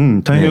争、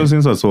太平洋戦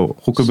争はそ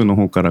う、北部の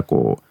方から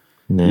こ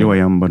うね、要は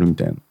やんばるみ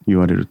たいな言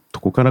われると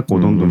こからこ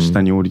うどんどん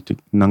下に降りて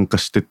南下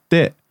してっ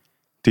て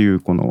っていう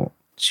この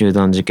集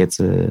団自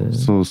決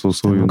そう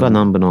いうのが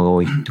南部の方が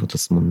多いってことで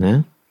すもんね。や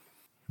っ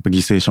ぱ犠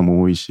牲者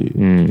も多いし、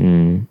な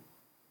ん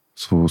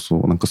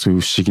かそうい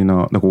う不思議な、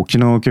なんか沖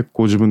縄は結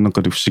構自分の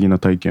中で不思議な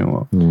体験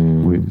は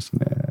多いです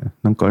ね。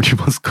なんかあり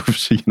ますか、不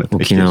思議な体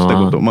験した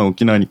こと。まあ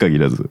沖縄に限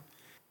らず。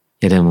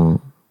いやで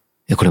も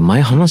これ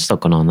前話した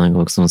かな、なん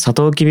かそのサ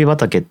トウキビ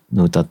畑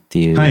の歌って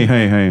いう、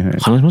話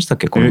しましたっ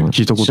け、この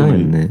聞いたことな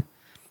い。ね、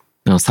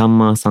なんかさん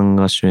まさん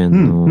が主演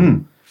の、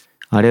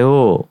あれ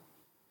を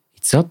い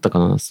つあったか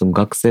な、その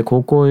学生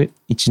高校1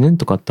年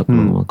とかあったか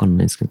な、分かん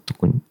ないですけど、ど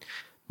こに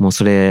もう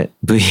それ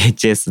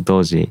VHS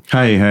当時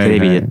テレ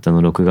ビでやった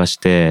の録画し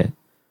て、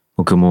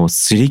僕もう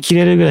擦り切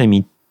れるぐらい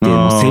見て、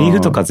もうセリ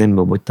フとか全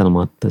部覚えたの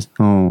もあったし、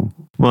も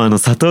う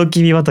サトウ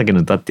キビ畑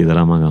の歌っていうド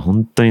ラマが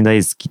本当に大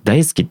好き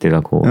っていう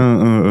かこ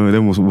う、で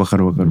も分か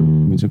る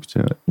めちゃくち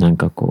ゃなん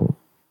かこ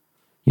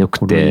うよ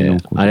くて、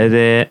あれ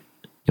で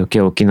余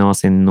計沖縄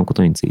戦のこ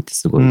とについて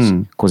すごい、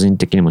個人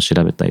的にも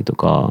調べたりと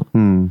か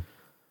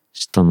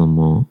したの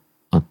も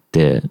あっ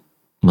て、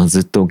まあ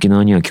ずっと沖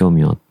縄には興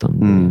味はあったん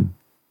で、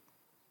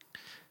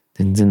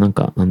全然なん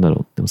かなんだ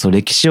ろう、でもそう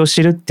歴史を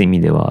知るって意味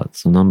では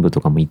その南部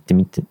とかも行って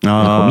みて、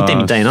なんか見て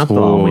みたいなと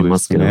は思いま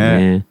すけど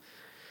ね。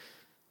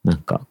なん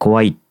か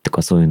怖いと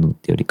かそういうのっ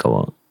てよりか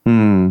は、な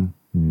ん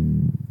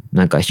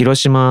か広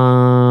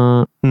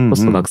島こ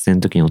そ学生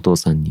の時にお父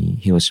さんに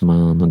広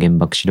島の原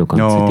爆資料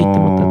館について行って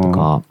もらったりと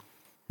か、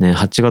ね、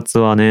8月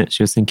はね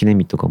終戦記念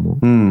日とかも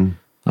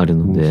ある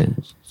ので、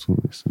そう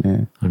です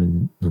ね、ある、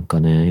なんか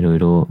ねいろい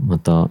ろま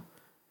た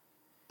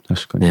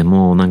確かにね、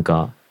もうなん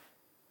か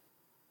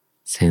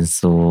戦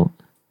争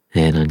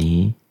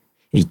何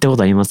行ったこ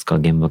とありますか、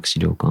原爆資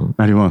料館。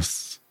ありま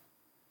す。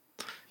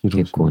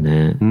結構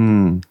ね、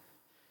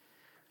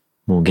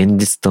もう現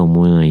実とは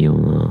思えないよ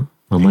うな、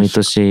まあ、毎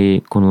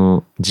年こ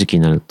の時期に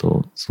なる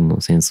とその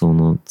戦争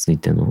のつい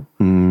ての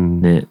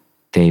ね、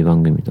テレビ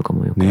番組とか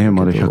もよくあるけど、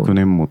まだ100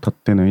年も経っ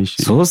てない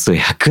し、そうっすよ、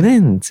100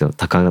年ですよ、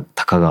たかが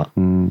わ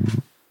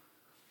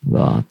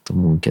ーっと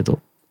思うけど、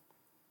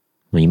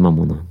まあ、今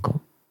もなんか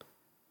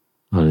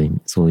ある意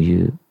味そう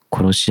いう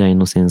殺し合い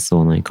の戦争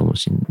はないかも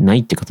しれない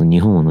ってこと、日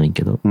本はない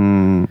けど、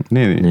ね、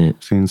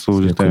戦争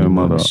自体は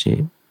まだ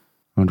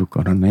ある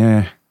から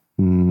ね。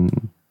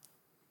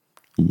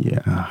い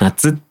や、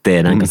夏っ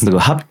てなんかすごい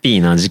ハッピ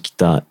ーな時期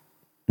と、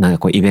なんか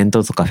こうイベン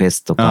トとかフェ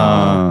スと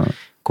か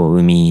こう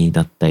海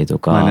だったりと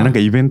か、なんか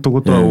イベント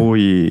ごとは多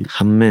い、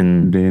反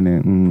面例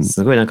年、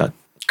すごいなんか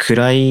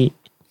暗い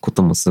こ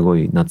ともすご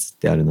い夏っ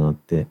てあるなっ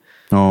て。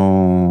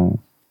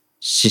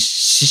死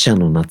者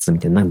の夏み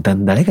たいな、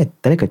誰が言っ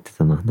て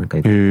たな、なんか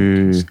言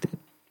ってして、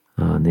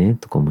ああね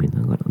とか思い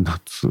ながら、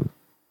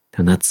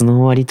夏の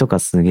終わりとか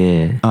すげ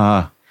え、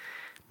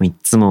い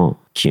つも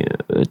キ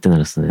ューってな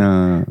るっす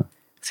ね。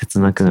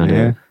切なくな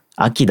る。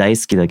秋大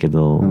好きだけ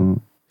ど、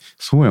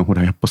そうやん、ほ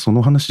らやっぱそ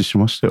の話し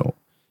ましたよ。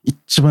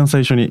一番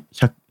最初に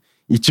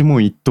一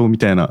問一答み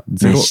たいな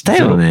した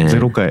よね。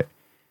0回。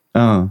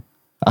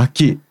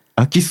秋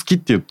好きっ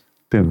て言っ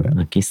たよ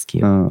ね。秋好き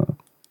よ。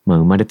まあ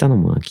生まれたの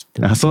も秋っ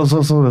て。そう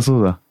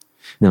だ。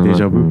でもデ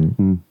ジャブ。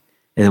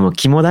でも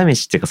肝試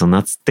しっていうか、その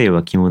夏って言え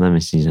ば肝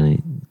試しじゃな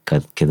いか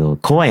けど、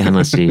怖い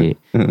話。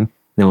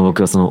でも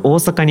僕はその大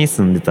阪に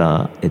住んで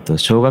た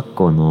小学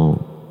校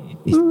の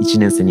1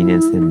年生2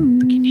年生の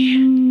時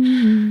に、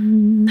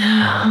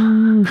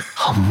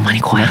ほんま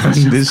に怖い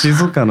話。なんで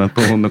静かな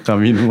トーンの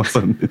上沼さ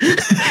んで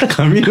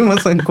上沼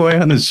さん怖い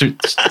話イ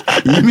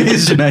メー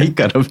ジない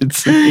から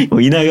別に。も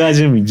う稲川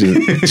準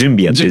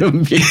備やってる。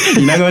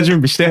稲川準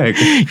備して早く。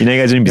稲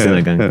川準備せな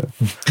あか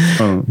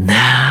ん。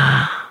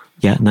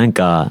いやなん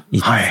か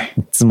い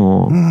つ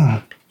も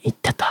言っ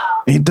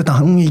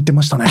て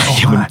ましたね。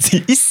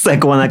一切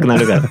怖なくな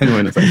るから。ご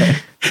めんなさい。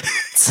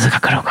通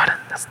学路がある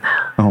んですね。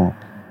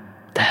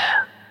で、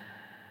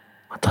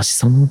私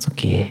その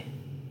時い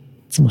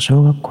つも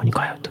小学校に通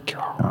う時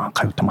は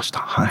通ってました。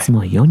いつ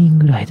も4人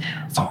ぐらいで、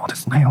そうで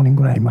すね、4人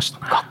ぐらいいました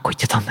ね。学校行っ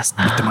てたんです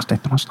ね。行って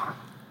ました。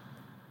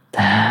で、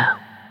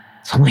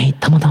その日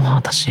たまたま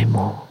私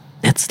も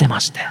う熱出ま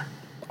して、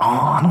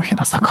あの日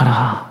だ、朝か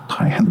ら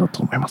大変だ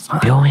と思います。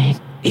病院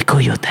行く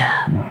言うて、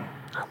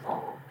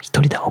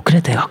一人で遅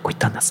れて学校行っ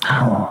たんですね。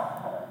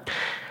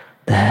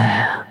で、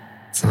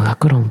通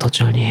学路の途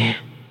中に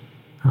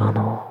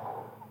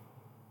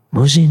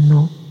無人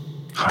の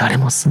誰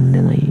も住ん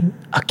でない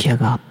空き家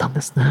があったん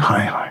ですね。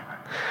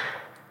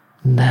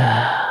で、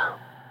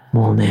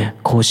もうね、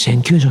甲子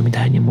園球場み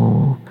たいに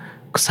もう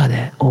草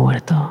で覆わ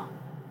れた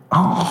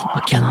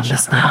空き家なんで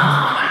すね。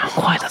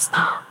怖いです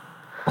な。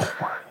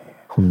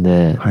ほん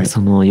で、そ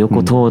の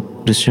横通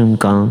る瞬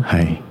間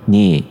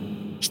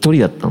に一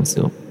人だったんです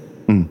よ。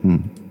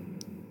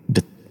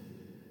で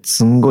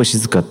すんごい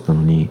静かだった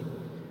のに、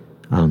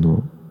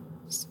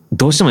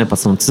どうしてもやっぱ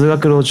その通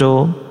学路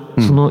上、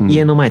その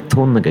家の前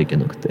通んなきゃいけ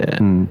なくて、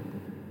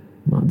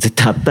絶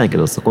対あったんやけ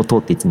ど、そこ通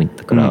っていつも行っ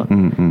たから、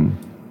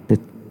で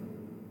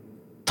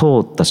通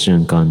った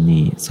瞬間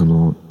にそ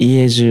の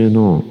家中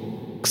の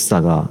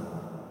草が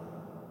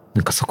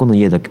なんかそこの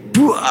家だけ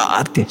ブワ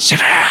ーってシャ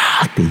ラ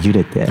ーって揺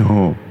れて、で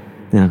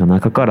なんか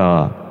中か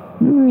ら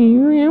み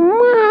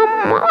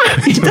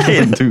た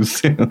いな。う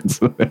せえな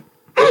それ。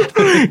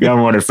いや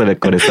もう俺それ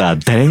これさ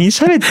誰に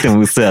喋っても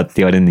嘘やって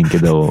言われんねんけ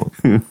ど、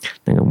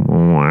なんか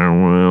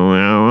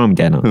もうみ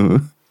たいな、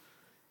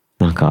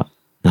なんか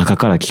中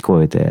から聞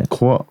こえて、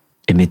怖っ。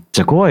めっち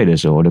ゃ怖いで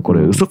しょ。俺こ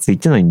れ嘘つい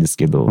てないんです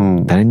けど、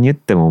誰に言っ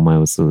てもお前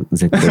嘘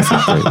絶対嘘つ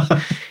いて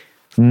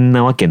そん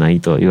なわけない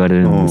と言われ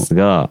るんです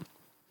が、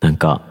なん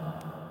か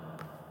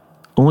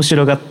面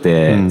白がっ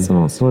て、そ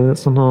の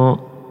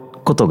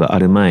ことがあ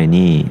る前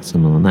にそ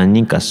の何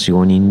人か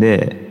 4,5 人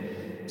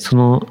でそ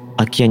の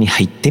空き家に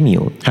入ってみ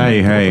ようって思った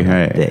こと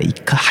があって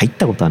一回入っ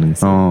たことあるんで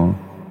すよ。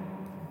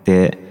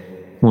で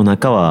もう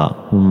中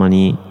はほんま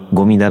に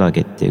ゴミだら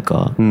けっていう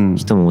か、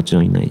人ももち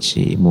ろんいない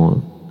しも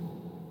う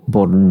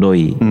ボロ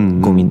い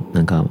ゴミ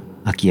なんか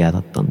空き家だ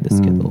ったんで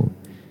すけど、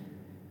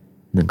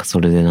なんかそ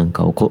れでなん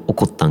か怒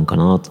ったんか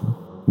なと。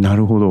な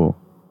るほど。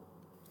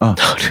あ、なる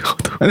ほ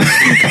ど。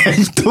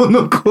人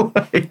の怖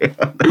い。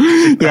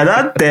いや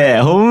だって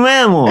ほんま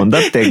やもん。だ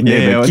って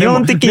基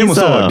本的に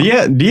さ、リ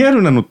ア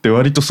ルなのって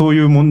割とそうい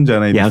うもんじゃ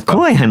ないですか。いや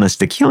怖い話っ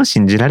て基本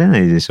信じられな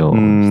いでしょ。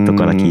人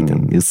から聞いて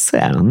も嘘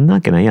やろんな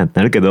わけないやんって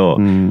なるけど、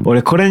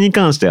俺これに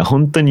関しては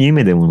本当に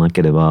夢でもな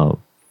ければ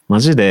マ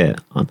ジで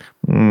みた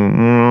い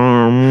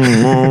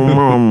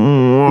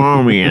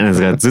なや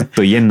つがずっ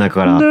と家の中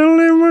からじ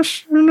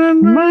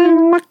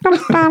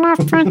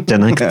ゃ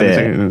なく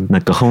て、な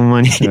んかほん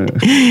まに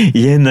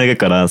家の中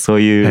からそ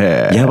ういう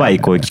やばい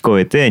声聞こ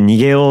えて逃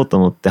げようと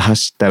思って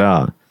走った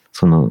ら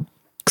その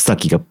草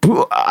木がブ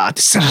ワーっ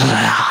てサラ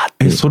ーっ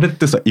て。それっ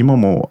てさ今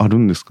もある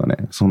んですかね。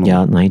い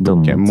やないと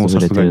思う。もう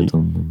潰れてると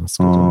思います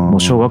けど、もう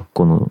小学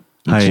校の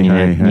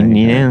 1,2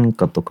 年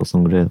かとかそ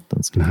んぐらいだったん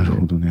ですけど。なる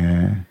ほど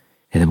ね。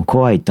でも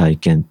怖い体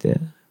験って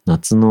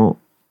夏の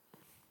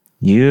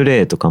幽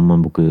霊とかあんま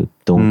僕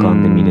鈍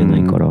感で見れな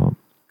いから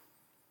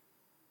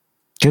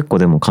結構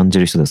でも感じ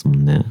る人ですも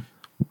んね。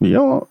い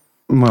や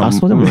まあ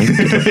そうでもないけ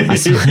ど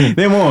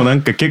でもな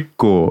んか結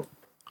構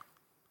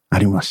あ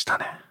りました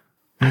ね。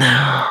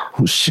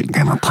不思議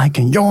な体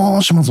験よ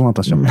ーします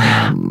私は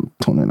本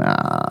当に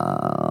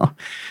な。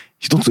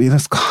一ついいで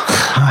すか。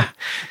はい。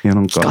いや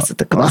なんか聞かせ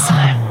てくだ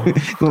さい。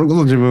それこ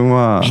そ自分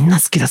はみんな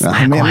好きですね。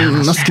みんな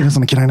好きです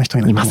ね。嫌いな人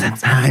いない。いません。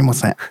いま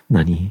せん。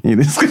何？いい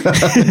ですか。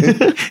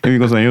恵美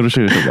子さんよろし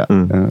いでしょうか。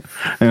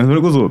そ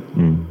れこそ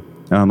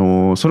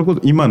それこそ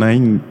今ない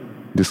ん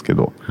ですけ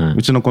ど、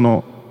うちのこ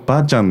のば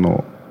あちゃん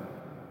の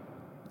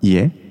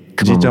家、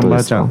じいちゃんば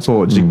あちゃん、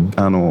そう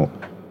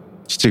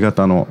父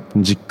方の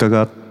実家が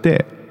あっ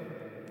て、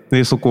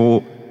でそ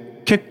こ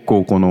結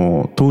構こ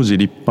の当時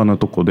立派な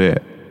とこ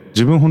で。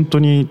自分本当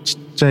にち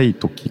っちゃい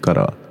時か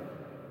ら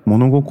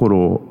物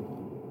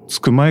心つ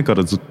く前か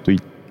らずっと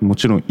も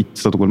ちろん行っ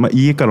てたところ、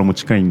家からも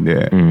近いん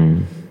で、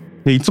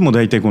でいつも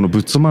大体この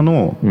仏間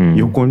の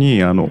横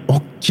に大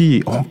き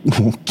いが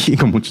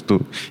もうちょっと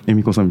恵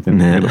美子さんみたい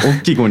なんだけど、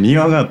大きいこう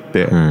庭があっ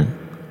て、な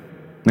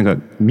んか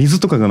水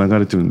とかが流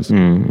れてるんですよ。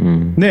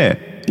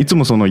でいつ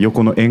もその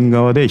横の縁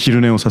側で昼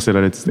寝をさせ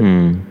られてて、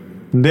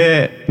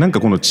でなん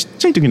かこのちっ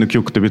ちゃい時の記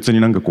憶って別に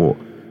なんかこ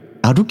う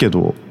あるけ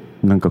ど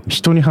なんか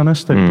人に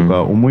話したりと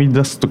か思い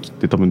出す時っ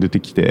て多分出て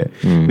きて、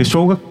で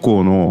小学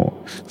校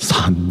の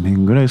3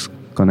年ぐらいです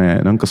か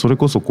ね、なんかそれ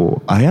こそ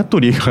こうあやと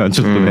りが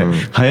ちょっとね、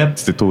流行っ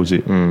てて当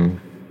時、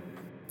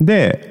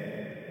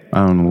で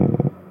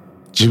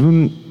自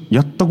分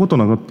やったこと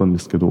なかったんで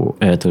すけど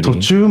途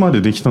中ま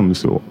でできたんで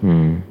すよ。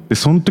で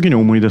その時に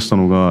思い出した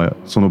のが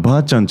そのば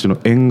あちゃん家の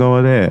縁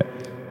側で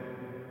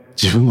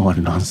自分があ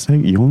れ何歳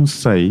4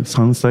歳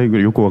3歳ぐ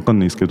らいよく分かん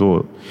ないですけ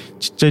ど、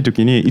ちっちゃい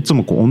時にいつ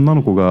もこう女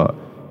の子が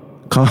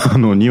川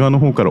の庭の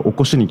方から起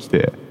こしに来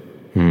て、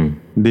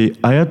で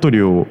あやと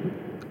りを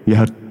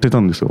やって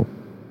たんですよ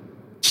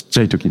ちっち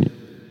ゃい時に、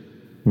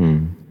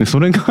でそ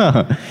れ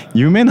が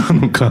夢な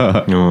の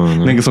か、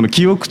なんかその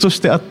記憶とし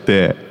てあっ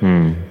て、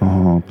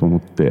ああと思っ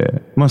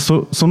て、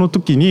その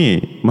時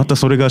にまた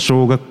それが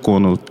小学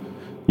校の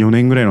4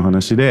年ぐらいの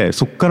話で、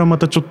そっからま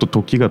たちょっと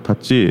時が経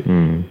ち、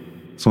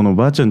その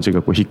ばあちゃん家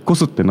がこう引っ越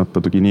すってなっ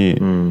た時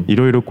に、い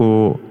ろいろ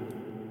こう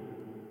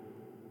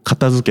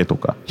片付けと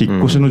か引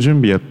っ越しの準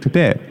備やって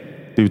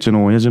て、でうち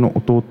の親父の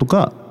弟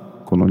が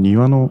この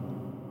庭の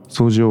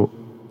掃除を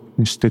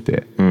して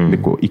て、で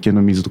こう池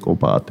の水とかを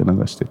バーって流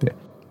してて、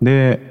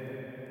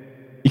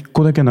で一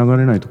個だけ流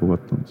れないとこがあっ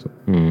たんですよ、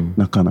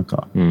なかな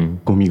か、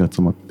ゴミが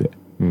詰まって、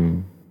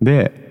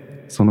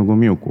でそのゴ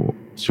ミをこ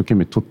う一生懸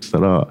命取ってた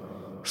ら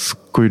すっ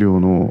ごい量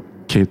の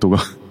毛糸が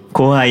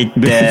怖いって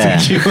出て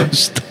きま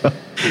した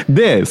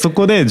でそ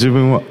こで自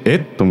分は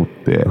と思っ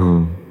て、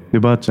で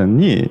ばあちゃん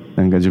に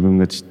なんか自分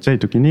がちっちゃい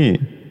時に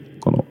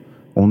この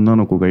女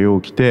の子がよ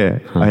う来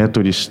てあや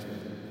とり し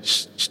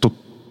とっ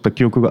た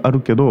記憶がある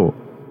けど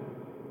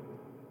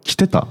来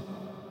てたっ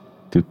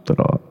て言った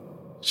ら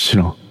知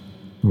らんっ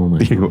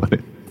て言われ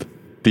たっ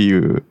てい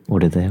う。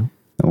俺だよ。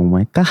お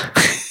前か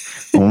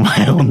お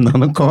前女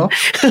の子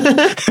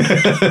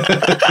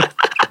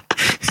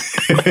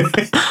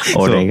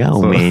俺が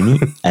おめえに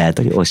あや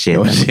とり教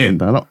え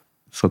たの。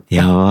そっか。い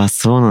や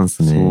そうなんで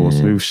すね。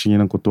そういう不思議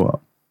なことは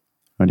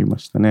ありま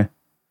したね。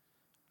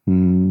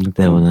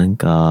でもなん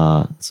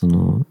かそ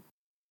の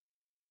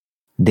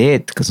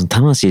とかその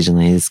魂じゃ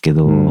ないですけ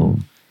ど、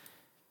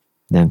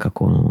なんか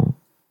この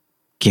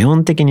基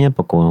本的にやっ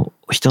ぱこ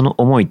う人の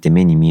思いって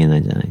目に見えな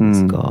いじゃないで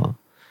すか。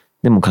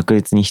でも確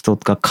実に人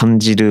が感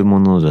じるも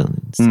のじゃないで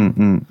すか。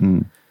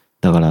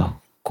だから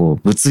こう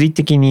物理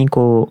的に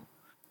こう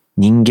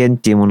人間っ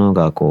ていうもの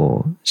が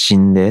こう死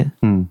んで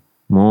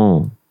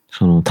も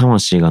その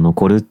魂が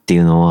残るってい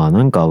うのは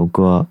なんか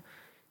僕は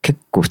結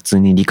構普通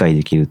に理解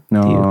できるってい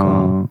う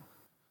か。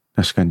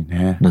確かに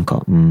ね。なん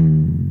か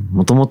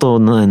もともと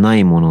な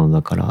いもの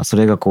だからそ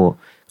れがこ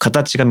う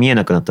形が見え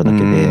なくなっただけ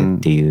でっ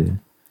ていう。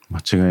間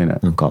違いない。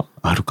なんか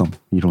あるかも。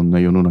いろんな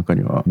世の中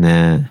には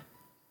ね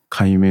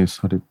解明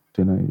され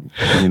てない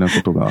不思議な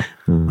ことが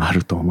あ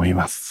ると思い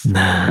ます。ほ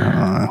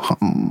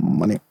ん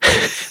まに。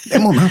で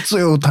も夏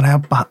よったらや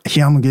っぱ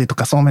冷麦と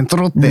かそうめんつ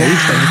ろっていきたいで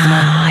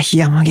す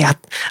ね。冷麦あ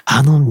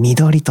の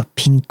緑と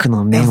ピンク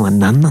の麺は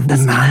何なんで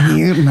すか？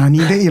何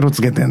で色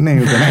つけてんねん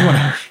言うてね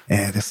こ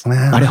れ。ですね。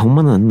あれほん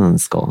ま何なんで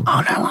すか？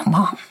あれは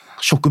まあ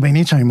食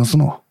紅ちゃいます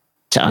の。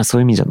じゃあそ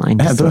ういう意味じゃないん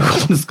ですよ。どういうこ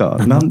とですか？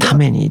何のた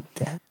めにっ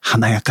て。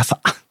華やか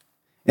さ。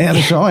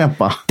でしょやっ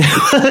ぱ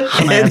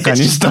華やかに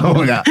した方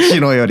が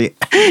白より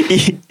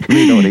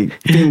緑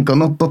ピンク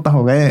乗っとった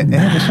方がで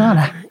しょあ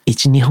れ。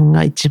1、2本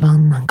が一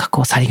番なんか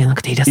こうさりげな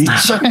くていいですね。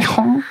1、2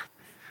本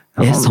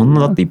そん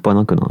なだっていっぱい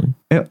なくな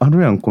い？あ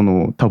るやんこ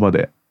の束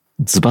で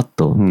ズバッ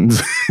と、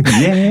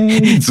イエ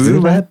ーイズ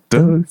バッと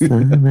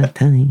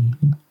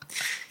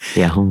い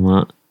やほん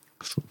ま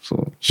そ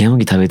う冷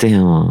麦食べてへ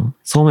んわ。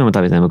そうめんも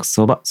食べてへん。僕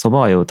そば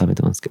はよう食べ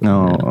てますけ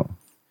どね。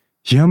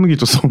冷麦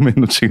とそうめん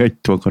の違いっ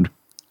てわかる？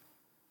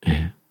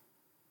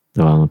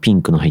だからピ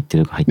ンクの入って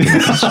るか入ってな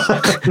い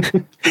か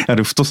あ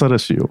れ太さら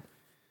しいよ。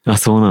あ、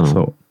そうな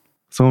の？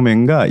そうめ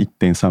んが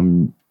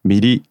 1.3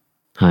 ミリ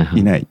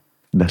以内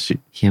だ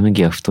し、冷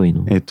麦は太い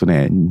の？何やった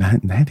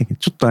っけ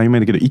ちょっと曖昧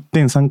だけど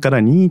 1.3 から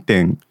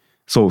 2.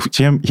 そう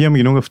冷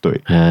麦の方が太い。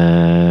へ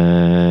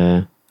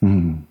え。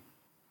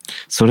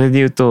それで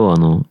言う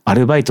とア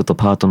ルバイトと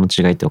パートの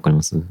違いってわかり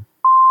ます？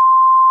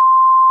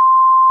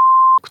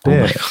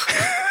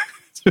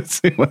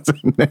すいませ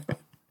んね。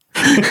パ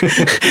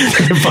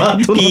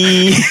ートの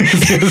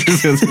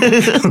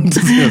す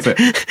いません。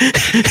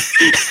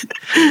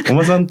お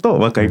ばさんと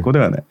若い子で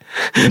はない。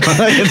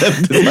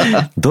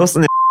どうす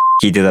ね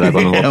聞いてたら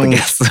このポッドキャ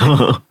スト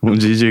もう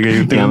GG が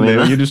言ってる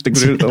んで許してく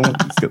れると思うんで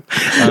すけど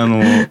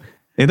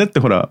だって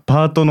ほら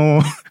パート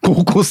の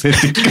高校生っ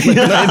て聞かないじ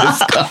ゃないです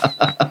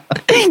か。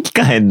聞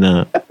かへん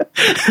な。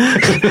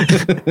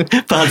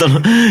パートの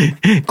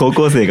高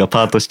校生が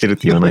パートしてるっ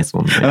て言わないです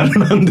もんね。あれ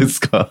なんで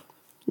すか？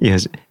いや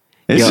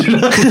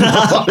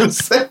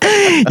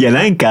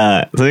なん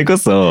かそれこ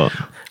そ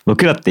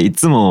僕らってい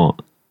つも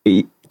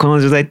この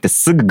時代って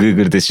すぐ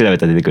Google で調べ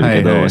たら出てくる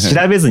けど、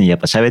調べずにやっ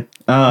ぱ喋って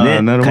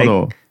ね、なるほ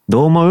ど。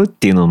どう思うっ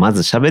ていうのをまず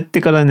喋って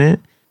から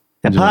ね。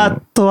パ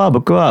ートは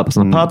僕は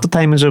そのパート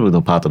タイムジョブ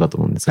のパートだと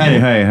思うんですよ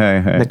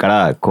ね。だか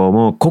らこう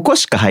もうここ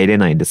しか入れ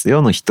ないです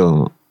よの人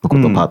のこ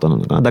とパートな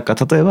のかな。だか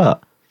ら例えば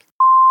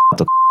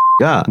と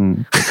が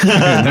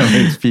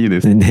HP で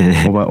す。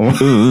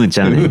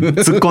ちゃうね。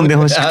突っ込んで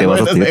ほしくてわ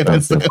ざと言ったん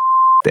ですよ。っ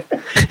て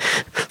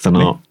そ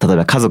の例え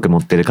ば家族持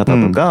ってる方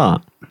と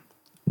か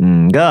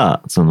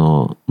がそ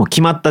のもう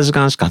決まった時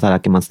間しか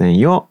働けません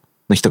よ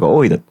の人が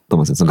多いだと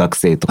思うんですよ。その学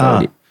生とか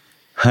より。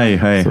パ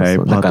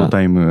ート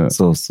タイム。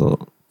そう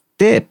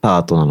でパ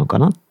ートなのか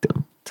なって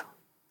思った。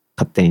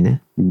勝手に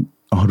ね。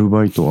アル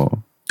バイト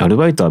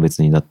は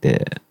別にだっ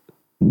て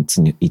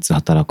いつ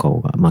働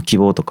こうがまあ希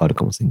望とかある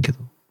かもしれんけど。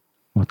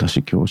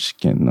私今日試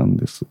験なん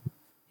です。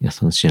いや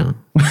その知らん。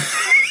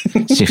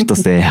シフト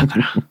制やか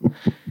ら。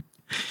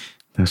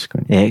確か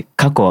に。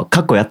過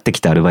去やってき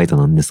たアルバイト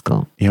なんです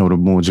か？いや俺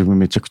もう自分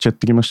めちゃくちゃやっ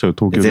てきましたよ。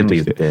東京全部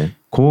言って。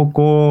高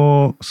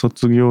校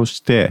卒業し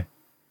て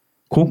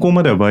高校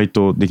まではバイ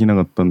トできな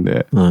かったん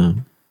で、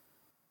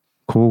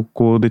高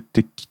校出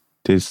てき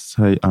て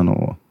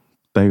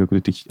大学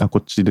出てきてこ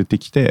っち出て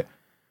きて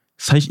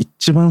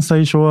一番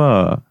最初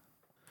は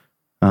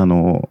ホ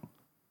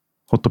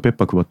ットペッ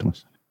パー配ってま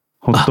したね。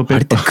ホットペ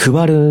ッパー。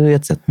あれって配るや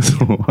つやった。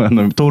そう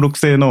登録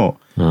制の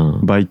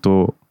バイ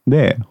ト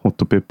でホッ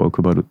トペッパーを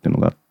配るっていう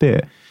のがあっ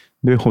て、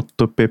でホッ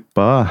トペッ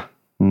パ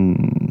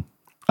ー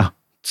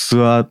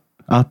ツアー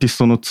アーティス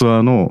トのツア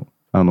ーの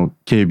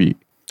警備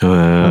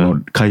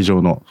会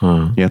場の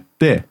やっ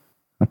て、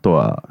あと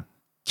は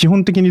基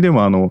本的にで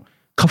も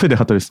カフェで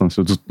働いてたんです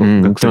よずっと、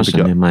学生の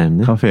時は、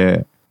カフ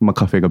ェ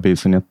がベー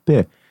スにあっ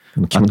て、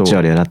気持ち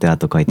悪いラテアー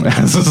ト書いて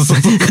そう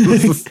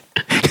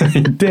書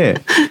いて、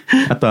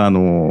あと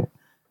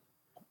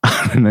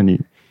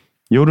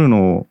夜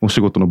のお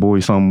仕事のボー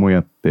イさんもや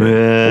っ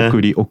て、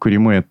送り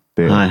もやっ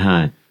て、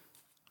あ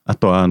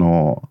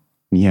と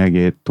荷上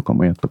げとか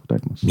もやったことあ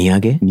ります。荷上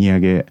げって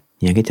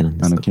何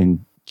ですか？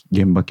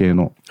現場系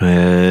の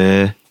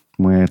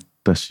もやっ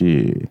た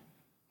し、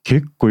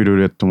結構いろい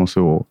ろやってます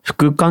よ。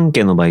服関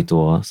係のバイ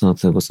トはそれ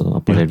こそ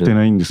アパレルやって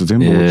ないんです。全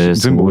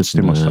部落ち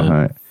てまし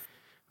た。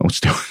落ち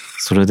てま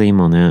す。それで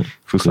今ね、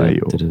不採用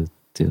やってるっ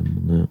ていうの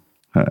もね。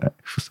はい、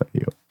不採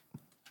用。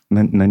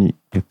何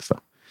やって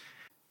た？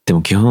で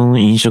も基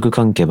本飲食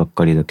関係ばっ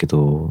かりだけ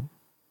ど、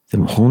で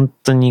も本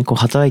当にこう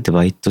働いて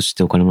バイトし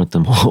てお金もらった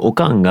のもお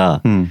かん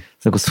が、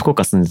それこそ福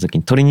岡住んでた時に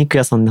鶏肉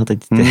屋さんで働い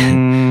てて、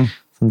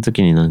その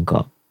時になん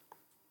か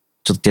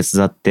ちょっと手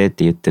伝ってっ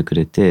て言ってく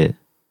れて、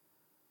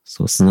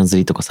そう砂釣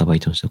りとかさばい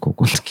てました高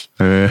校の時。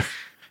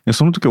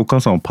その時お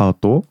母さんはパー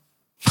ト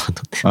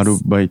アル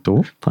バイ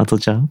トパート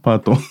ちゃう？パー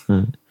ト、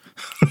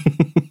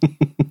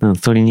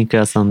鶏肉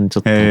屋さんちょ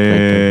っと働いた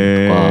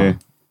りと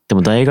か、で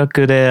も大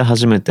学で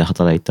初めて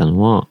働いたの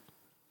は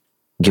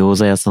餃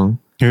子屋さん。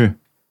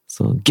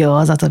そう、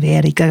餃子とビ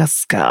ールいかがっ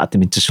すかって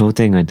めっちゃ商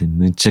店街で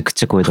めちゃく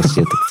ちゃ声出して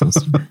やってま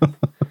すよね。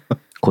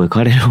声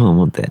枯れるわ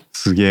思って。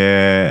すげ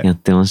え。やっ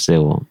てました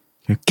よ。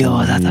餃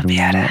子とビ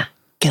ール。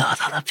餃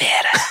子とビ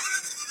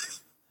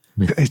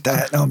ール。食い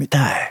たい、飲み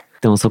たい。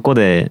でもそこ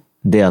で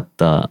出会っ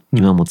た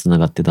今もつな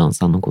がってダン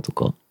サーの子と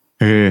か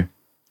い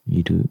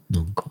る。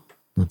なんか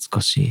懐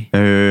かしい。そ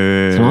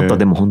の後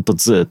でもほんと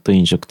ずっと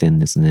飲食店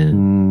ですね。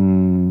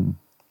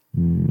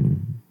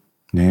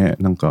ね、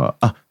なんか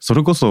そ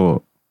れこ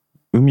そ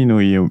海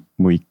の家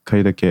も一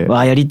回だけ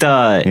やり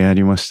たい。や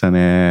りました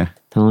ね。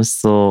楽し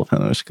そう。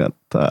楽しかっ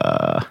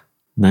た。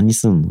何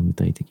すんの具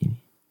体的に？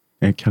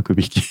客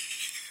引き。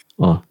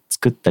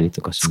作ったり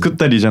とか作っ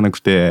たりじゃなく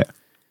て、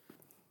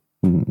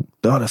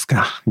どうです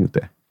か言う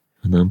て、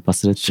ナンパ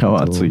するってこと？シャ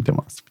ワーついて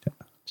ますみたい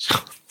な。シャ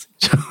ワー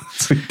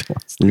ついてま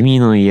す。海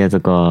の家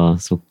とか、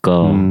そっ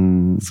か。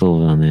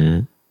そうだ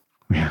ね。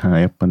いや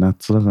やっぱ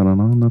夏だから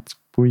な、夏っ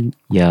ぽいこ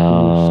と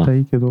した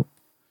いけど。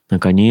なん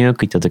かニューヨー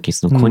ク行った時、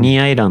そのコニ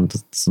ーアイランド、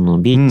その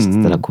ビーチって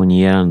言ったらコ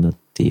ニーアイランドっ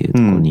ていうとこ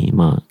ろに、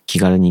まあ気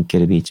軽に行け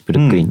るビーチ、ブル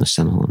ックリンの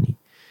下の方に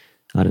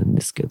あるん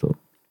ですけど、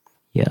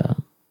いや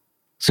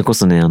それこ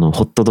そね、ホ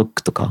ットドッ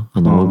グとか、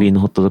OB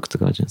のホットドッグと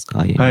かあるじゃないですか、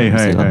ああいうお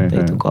店があった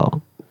りと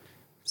か。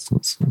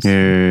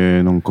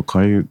なんか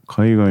海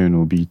外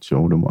のビーチ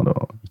は俺まだ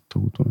行った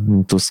ことない。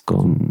本当っすか？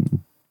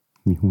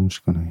日本し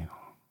かないな。で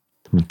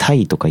もタ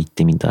イとか行っ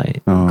てみた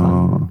い。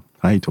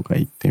タイとか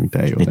行ってみ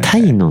たいよね。タ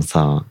イの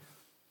さ、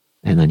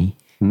何？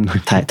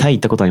タイ行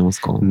ったことありま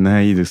すか？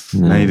ないです。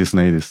ないで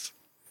す。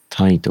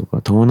タイと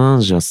か東南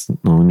アジア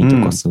の海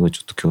とかすごいち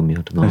ょっと興味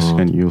あるな。確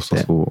かに良さ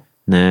そ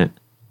う。ね。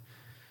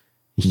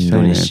イン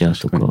ドネシア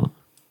とか。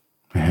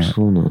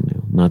そうなのよ。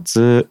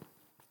夏、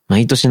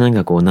毎年なん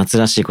かこう夏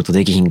らしいこと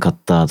できひんかっ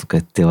たとか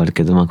言ってはある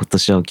けど、まあ今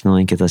年は沖縄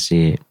行けた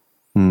し。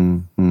で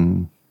も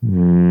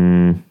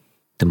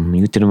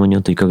言うてる間に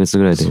あと1ヶ月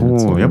ぐらいで、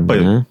そう、やっぱ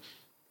り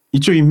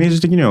一応イメー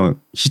ジ的には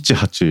7、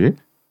8？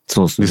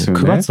そうですね。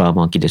9月は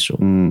もう秋でしょ。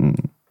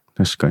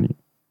確かに。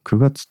9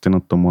月ってな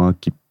ったらもう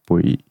秋っぽ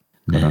い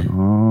から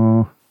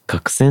な。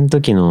学生の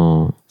時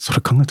の。そ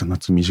れ考えたら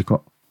夏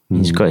短い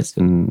です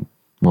よ。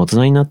まあ大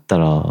人になった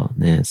ら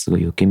ね、すご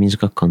い余計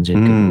短く感じ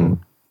るけど、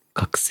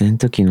学生の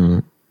時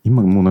の。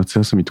今もう夏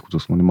休みってこと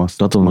ですもんね。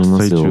だと思いま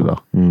すよ。真っ最中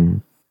だ。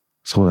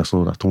そ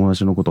うだ。友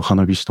達のこと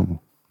花火したもん。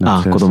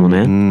子供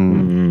ね。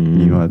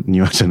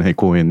庭じゃない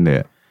公園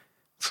で。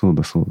そう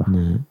だ。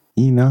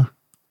いいな。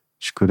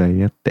宿題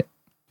やって。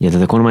いやだ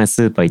ってこの前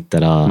スーパー行っ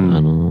たら、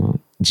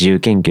自由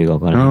研究が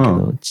分からないけ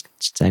ど、ちっ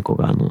ちゃい子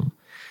が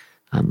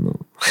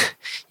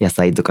野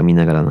菜とか見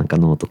ながらなんか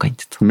ノート書い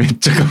てた。めっ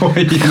ちゃ可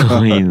愛いな。可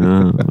愛い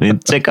な。めっ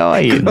ちゃ可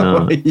愛いな。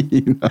可愛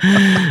い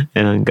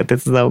な。なんか手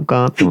伝おう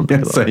かって思った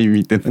けど。野菜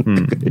見て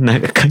な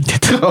んか書いて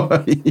た。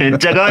可愛い。めっ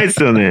ちゃ可愛いで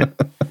すよね。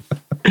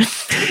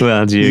う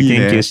わ自由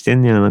研究して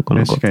んねやなこ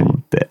の子と思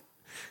って。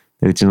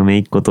うちの姪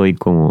っ子と一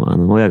個も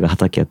親が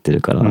畑やってる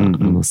から、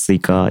ス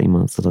イカ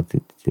今育て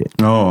てて、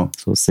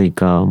そうスイ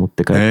カ持っ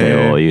て帰った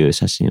よいう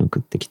写真送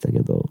ってきたけ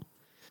ど、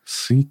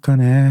スイカ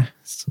ね。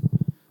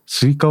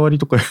スイカ割り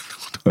とかやった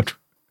ことある？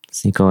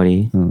スイカ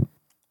割り？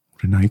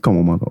俺ないか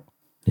もまだ。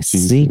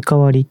スイカ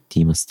割りって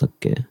言いましたっ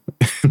け？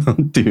な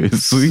んていう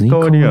スイカ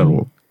割りや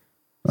ろ。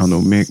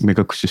目隠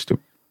しして。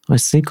あれ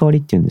スイカ割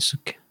りって言うんでした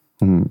っけ？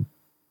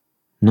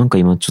なんか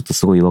今ちょっと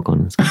すごい違和感あ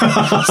るんですけど、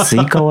ス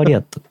イカ割りや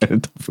ったっけ？多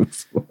分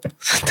そう。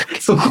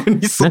そこに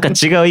なんか違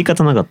う言い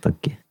方なかったっ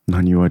け？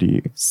何割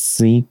り？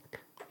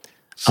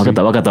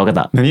わかっ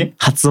た。何？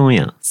発音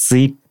やん。ス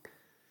イ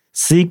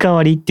カ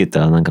割りって言っ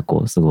たらなんかこ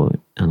うすごい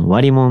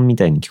割りもんみ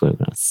たいに聞こえる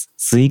から、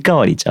スイカ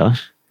割りちゃう？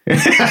う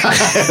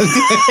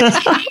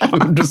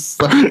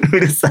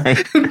るさい。なんか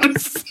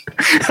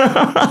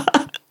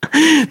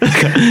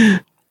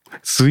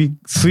ス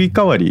イ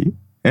カ割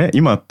り？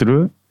今合って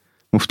る？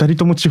もう2人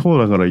とも地方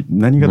だから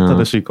何が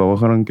正しいか分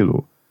からんけ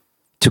ど。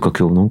てか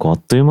今日なんかあ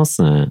っという間っ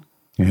すね。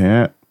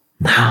な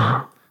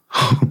あ。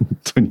本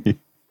当に。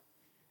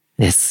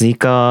スイ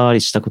カ割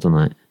りしたこと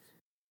ない。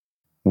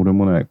俺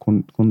もない。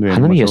今度や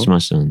りましょう。花火はしま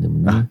したね、でも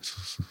ね。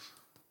そう。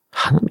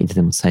花火って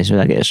でも最初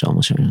だけでしょ、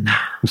面白いよな。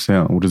うそ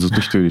やん、俺ずっと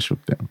一人でしょっ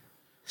て。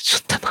しょ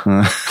った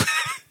な。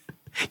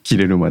切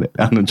れるまで。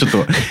ちょっ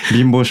と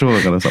貧乏症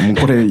だからさ、もう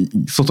これ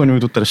外に置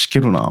いとったらしけ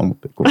るな思っ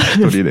て、こう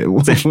一人で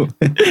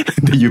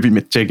で指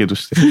めっちゃやけど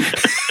して。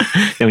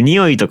でも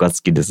匂いとか好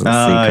きです。スイ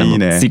カの。いい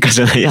ね。スイカ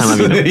じゃない、花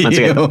火の。間違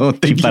えた。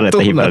引っ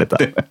張られた。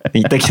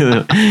言ったけど、ち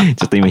ょ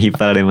っと今引っ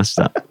張られまし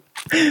た。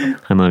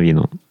花火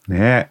の。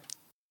ね。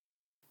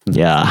い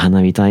やー、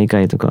花火大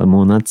会とか、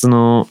もう夏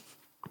の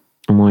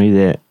思い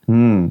出。う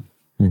ん。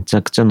めち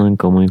ゃくちゃなん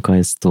か思い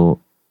返すと、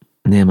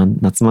ね、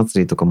夏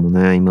祭りとかも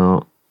ね、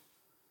今、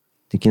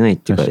できないっ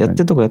ていうか、やって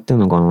るとこやってん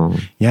のかな。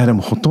いや、で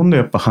もほとんど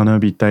やっぱ花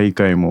火大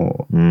会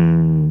も、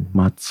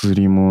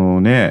祭り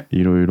もね、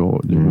いろいろ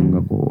自分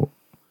がこ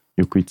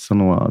う、よく行ってた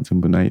のは全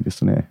部ないで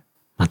すね。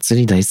祭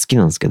り大好き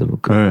なんですけど、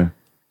僕。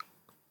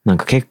なん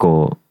か結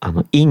構、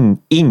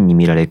陰に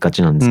見られが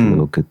ちなんですけど、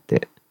僕っ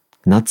て。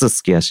夏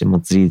好きやし、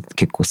祭り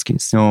結構好きで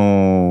すよ。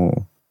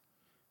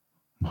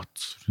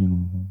祭りの、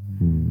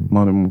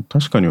まあでも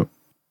確かに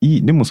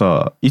でも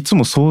さ、いつ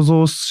も想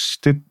像し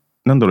て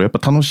やっ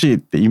ぱ楽しいっ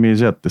てイメー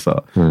ジあって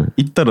さ、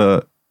行った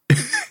ら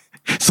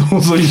想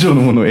像以上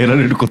のものを得ら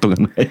れることが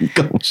ない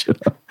かもしれ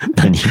ない。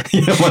何？い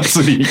や、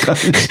祭りに関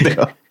して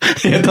は。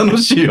いや、楽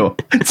しいよ。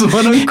つ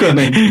まらんくは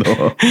ないけど。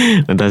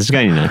確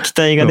かにな、期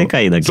待がでか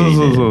いだけに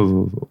ね。そ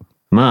う。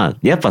まあ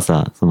やっぱ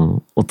さ、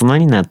大人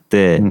になっ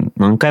て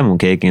何回も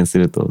経験す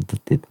ると、だっ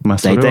て大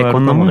体こ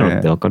んなもの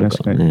って分かるか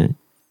らね。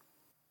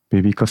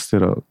ベビーカステ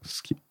ラ好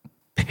き。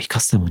ベビーカ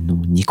ステラも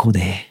2個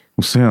で。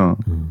嘘やん。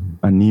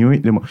匂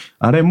い、でも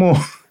あれも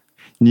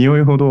匂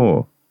いほ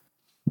ど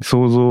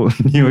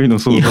匂いの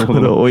想像ほ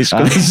ど美味しく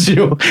味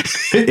を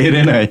得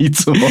れない。い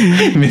つも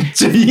めっ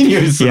ちゃいい匂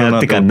いするなと思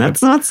って。いや、てか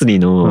夏祭り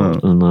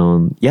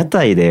の、屋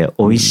台で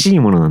美味しい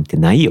ものなんて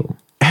ないよ。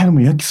で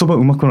も焼きそば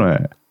うまくな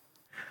い？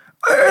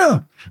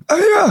あ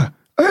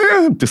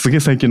やってすげえ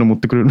最近の持っ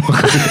てくれるの分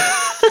か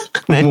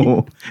る。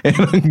もう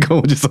なんか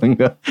おじさん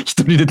が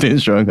一人でテン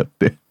ション上がっ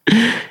て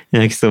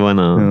焼きそば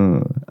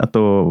な、あ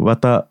と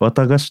綿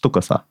菓子と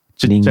かさ、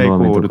ちっちゃいコ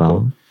ール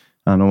と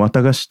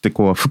綿菓子って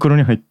こう袋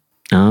に入って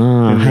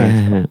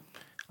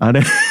あ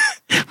れ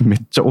めっ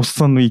ちゃおっ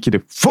さんの息で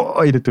フォ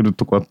ー入れてる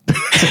とこあって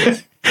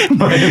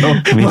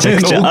めちゃ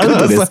くちゃアウ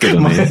トですけ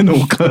どね。前のお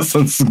母さ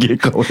んすげえ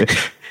顔で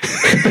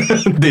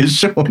で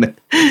しょうね。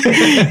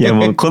いや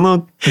もう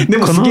で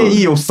もすげえ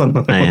いいおっさん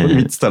なの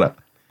見てたら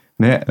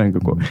ね、なんか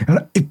こう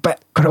いっぱい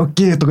これ大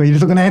きいとか入れ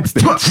とくねっつっ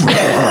て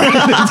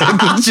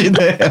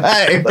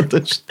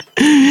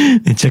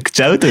めちゃく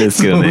ちゃアウトで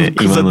すけどね、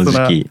今の時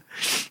期。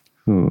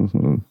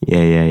い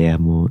や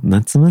もう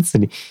夏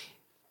祭り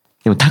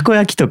でもたこ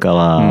焼きとか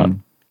は、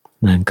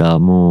なんか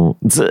も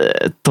うず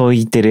っと置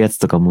いてるやつ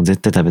とかもう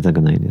絶対食べた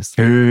くないです。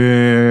へ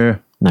え。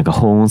なんか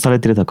保温され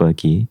てるたこ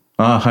焼き。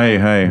はい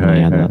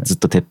ずっ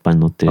と鉄板に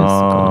乗ってるやつと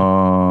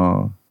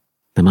か。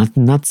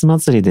夏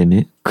祭り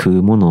で食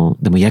うもの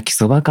でも焼き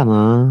そばか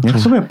な。焼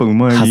きそばやっぱう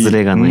まい。外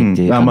れがないっ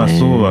ていうかね。まあ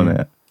そうだ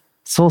ね。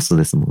ソース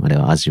ですもんあれ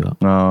は、味は。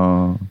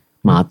ま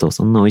ああと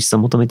そんな美味しさ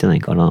求めてな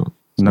いから。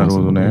なる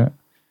ほどね。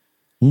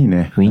いい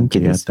ね。雰囲気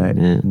ですよ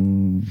ね。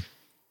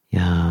い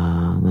や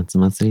ー、夏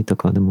祭りと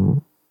かで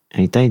もや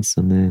りたいです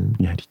よね。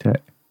やりた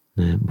い。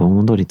ね、盆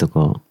踊りと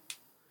か。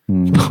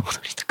盆踊り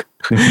とか。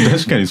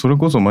確かにそれ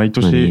こそ毎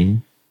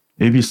年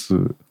恵比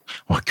寿、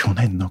去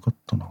年なかっ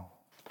たな。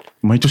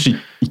毎年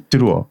行って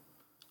るわ。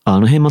あ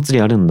の辺祭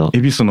りあるんだ。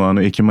恵比寿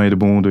の駅前で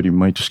盆踊り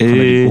毎年かな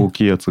り大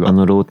きいやつが。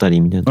ロータリ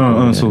ーみたいなとこ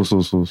ろで。そう。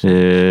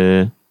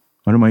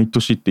あれ毎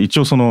年行って、一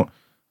応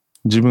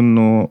自分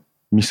の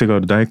店があ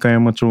る代官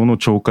山町の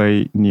町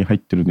会に入っ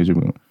てるんで、自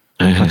分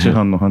8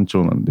班の班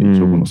長なんで、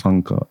一応この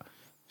参加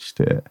し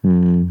て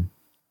8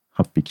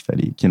匹来た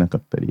り来なか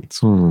ったり。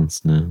そうなんで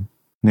すね。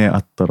ね、あ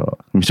ったら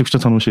めちゃくちゃ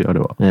楽しいあれ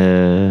は。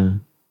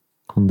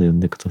今度呼ん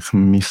でください。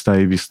ミスタ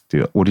ーエビスって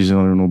いうオリジ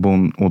ナルの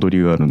盆踊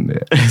りがあるん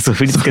で。そう、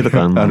振り付けと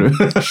かある。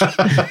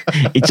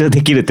一応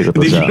できるってこ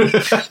とじゃ。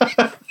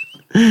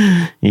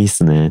いいっ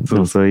すね。で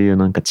もそういう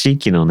なんか地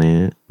域の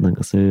ね、なん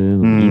かそういう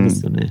のいいで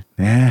すよね。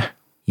ね。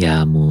い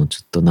やもうちょ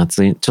っと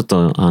夏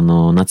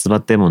場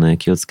ってもね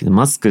気をつけて、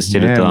マスクして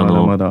ると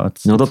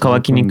喉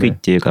乾きにくいっ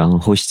ていうか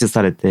保湿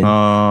されて、気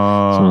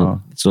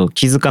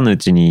づかぬう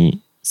ち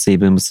に水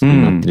分不足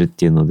になってるっ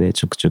ていうので、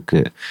ちょくちょ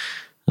く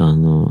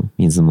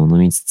水も飲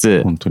みつ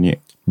つ、本当ね、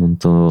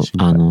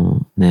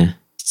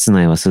室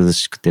内は涼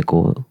しくて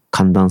こう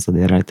寒暖差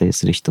でやられたり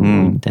する人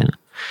も多いみたいな、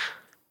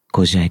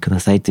ご自愛くだ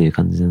さいという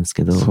感じなんです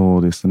けど。そ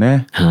うです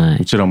ね。は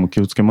い。うちらも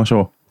気をつけまし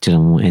ょう。うちら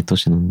も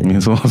年なん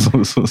で。そう。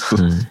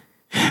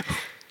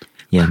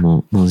いや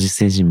もうノージ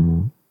星人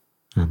も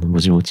ぼ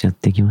ちぼちやっ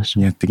ていきまし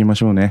ょう。やっていきま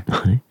しょうね。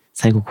はい。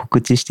最後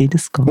告知していいで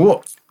すか？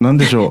なん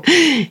でしょう。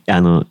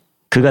9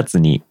月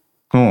に。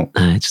は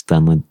い、ちょ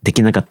っとで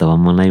きなかったワ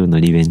ンマンライブの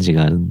リベンジ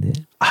があるんで。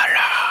あら、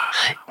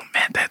はい、おめ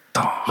で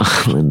と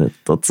う。おめで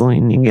とう。つい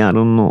にや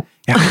るの。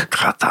やっ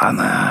た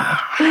な。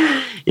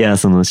いや、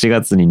4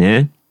月に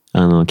ね、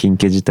緊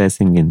急事態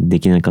宣言で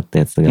きなかった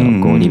やつが、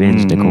こう、リベン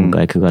ジで今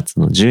回9月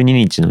の12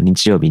日の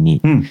日曜日に、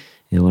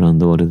オラン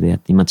ドウォールでやっ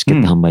て、今チケ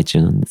ット販売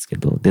中なんですけ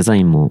ど、デザ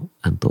インも、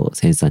誠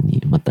司さん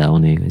にまたお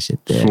願いして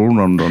て。そう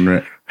なんだ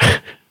ね。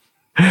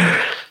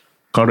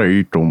彼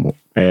いいと思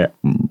う。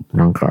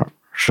なんか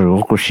す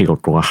ごく仕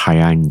事が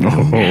早いんだ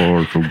よ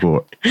ね。す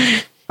ご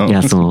い。い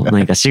や、そのな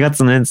んか4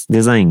月の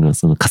デザインが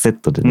そのカセッ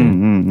トで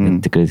ね、やっ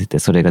てくれてて、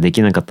それがで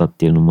きなかったっ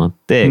ていうのもあっ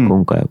て、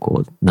今回は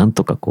こうなん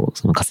とかこう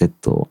そのカセッ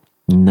トを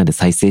みんなで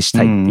再生し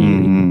たいっていう意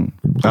味も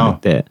込め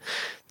て、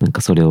なん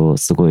かそれを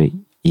すごい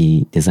い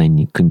いデザイン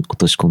に落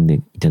とし込ん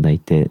でいただい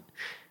て、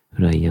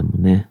フライヤーも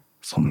ね。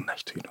そんな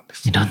人いるんで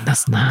す。いるんで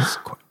すな。す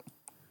ご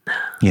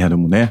い。いやで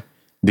もね、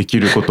でき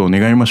ることを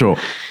願いましょう。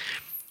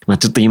まあ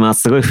ちょっと今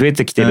すごい増え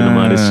てきてるの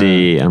もある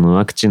し、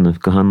ワクチンの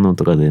副反応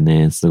とかで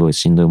ね、すごい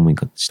しんどい思い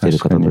してる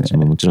方たち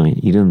ももちろん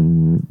いる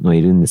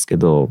んですけ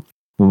ど、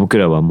もう僕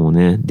らはもう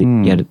ね、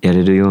や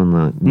れるよう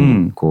な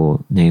に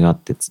こう願っ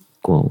て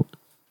こ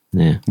う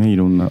ね、い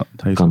ろんな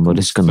対策頑張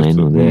るしかない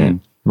ので、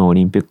まあオ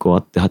リンピック終わ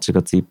って8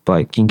月いっぱ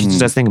い、緊急事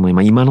態宣言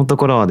も今のと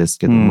ころはです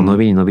けども、伸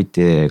びに伸び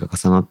てが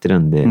重なってる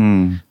んで、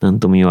なん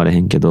とも言われへ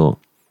んけど、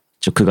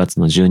9月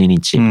の12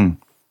日、ちょっ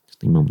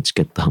と今もチ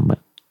ケット販売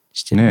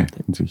してるので、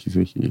ぜひ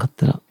ぜひよかっ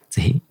たら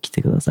ぜひ来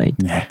てください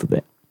ということ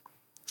で、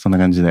そんな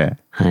感じで、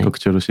告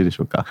知よろしいでし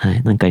ょうか。は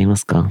い、何かありま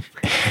すか？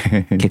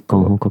結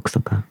婚報告と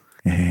か。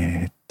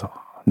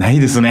ない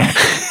ですね。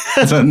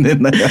残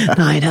念ながら。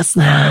ないです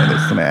ね。ないで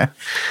すね。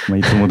まあ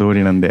いつも通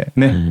りなんで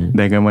ね、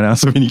大会まで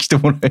遊びに来て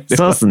もらえれば。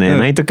そうですね。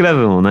ナイトクラ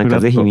ブもなんか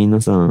ぜひ皆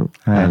さん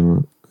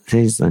誠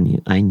司さん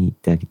に会いに行っ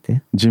てあげ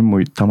て。ジン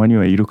もたまに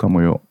はいるか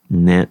もよ。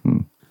ね。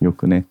よ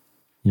くね。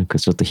よく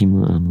ちょっと暇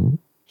を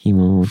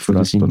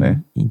潰しに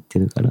行って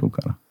るから。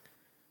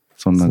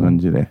そんな感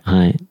じで。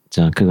はい。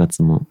じゃあ9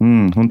月も。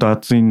本当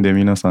暑いんで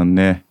皆さん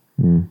ね、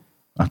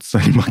暑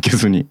さに負け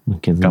ずに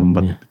頑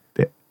張っ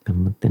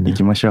てね。行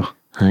きましょう。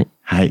はい。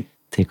はい。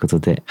ということ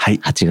で、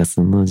8月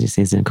のノージー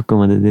先生はここ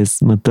までで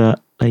す。ま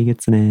た来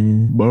月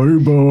ね。バイ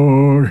バ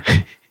イ。